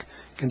catalog,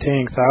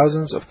 containing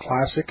thousands of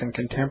classic and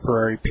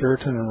contemporary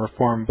Puritan and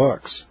Reformed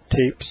books,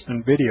 tapes,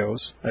 and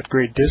videos at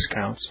great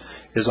discounts,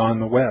 is on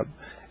the web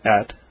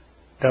at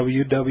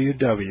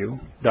www.swrb.com.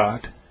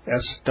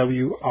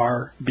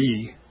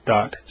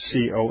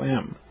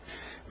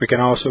 We can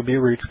also be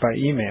reached by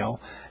email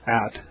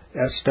at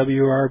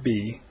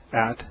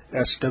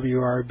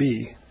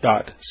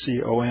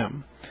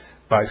swrb@swrb.com,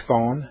 by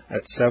phone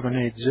at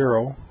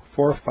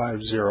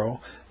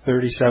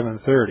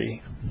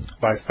 780-450-3730,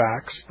 by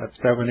fax at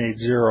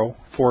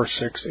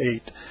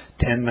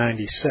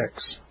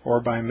 780-468-1096,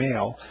 or by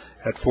mail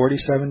at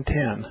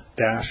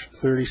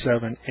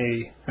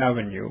 4710-37A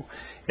Avenue,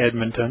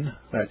 Edmonton,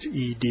 that's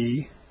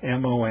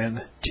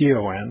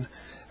Edmonton,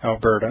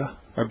 Alberta,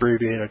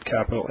 abbreviated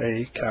capital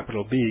A,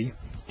 capital B,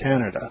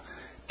 Canada,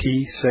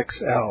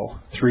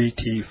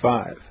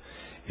 T6L3T5.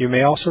 You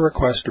may also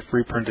request a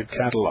free printed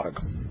catalog.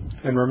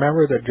 And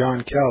remember that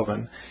John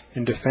Calvin,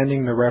 in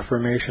defending the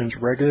Reformation's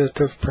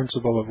regulative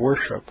principle of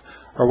worship,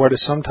 or what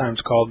is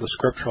sometimes called the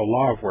scriptural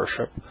law of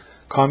worship,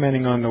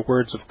 commenting on the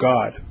words of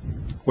God,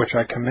 which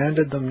I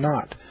commanded them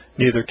not,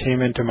 neither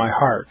came into my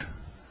heart,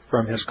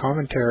 from his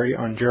commentary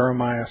on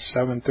Jeremiah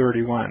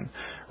 7:31,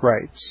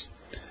 writes,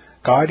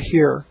 God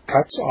here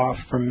cuts off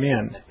from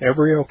men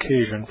every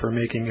occasion for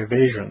making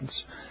evasions,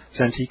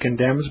 since he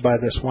condemns by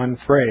this one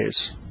phrase,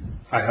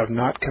 I have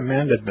not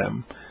commanded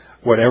them,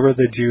 whatever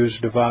the Jews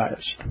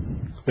devised.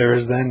 There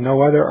is then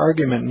no other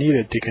argument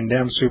needed to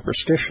condemn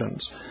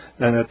superstitions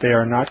than that they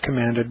are not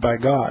commanded by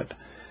God.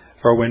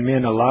 For when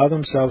men allow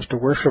themselves to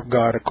worship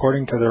God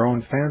according to their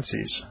own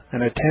fancies,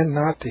 and attend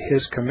not to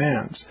his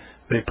commands,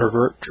 they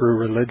pervert true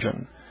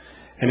religion.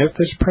 And if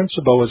this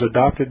principle was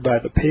adopted by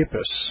the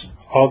Papists,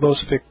 all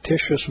those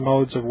fictitious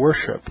modes of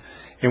worship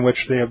in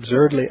which they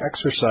absurdly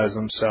exercise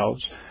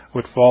themselves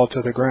would fall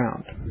to the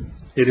ground.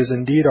 It is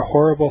indeed a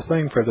horrible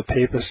thing for the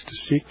Papists to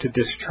seek to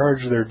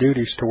discharge their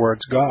duties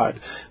towards God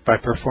by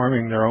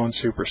performing their own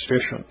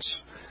superstitions.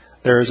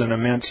 There is an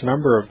immense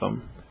number of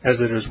them, as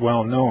it is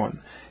well known,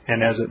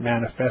 and as it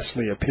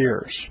manifestly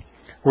appears.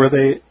 Were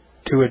they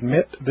to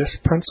admit this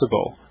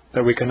principle,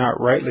 that we cannot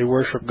rightly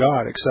worship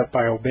God except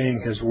by obeying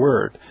his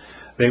word,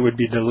 they would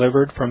be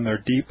delivered from their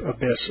deep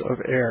abyss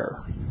of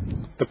error.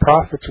 The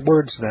prophet's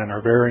words, then,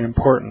 are very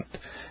important,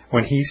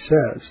 when he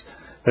says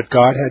that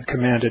God had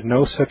commanded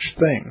no such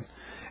thing,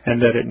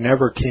 and that it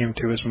never came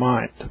to his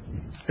mind,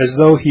 as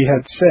though he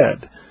had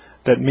said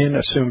that men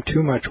assume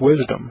too much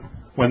wisdom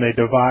when they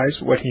devise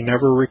what he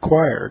never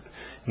required,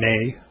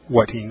 nay,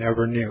 what he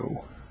never knew.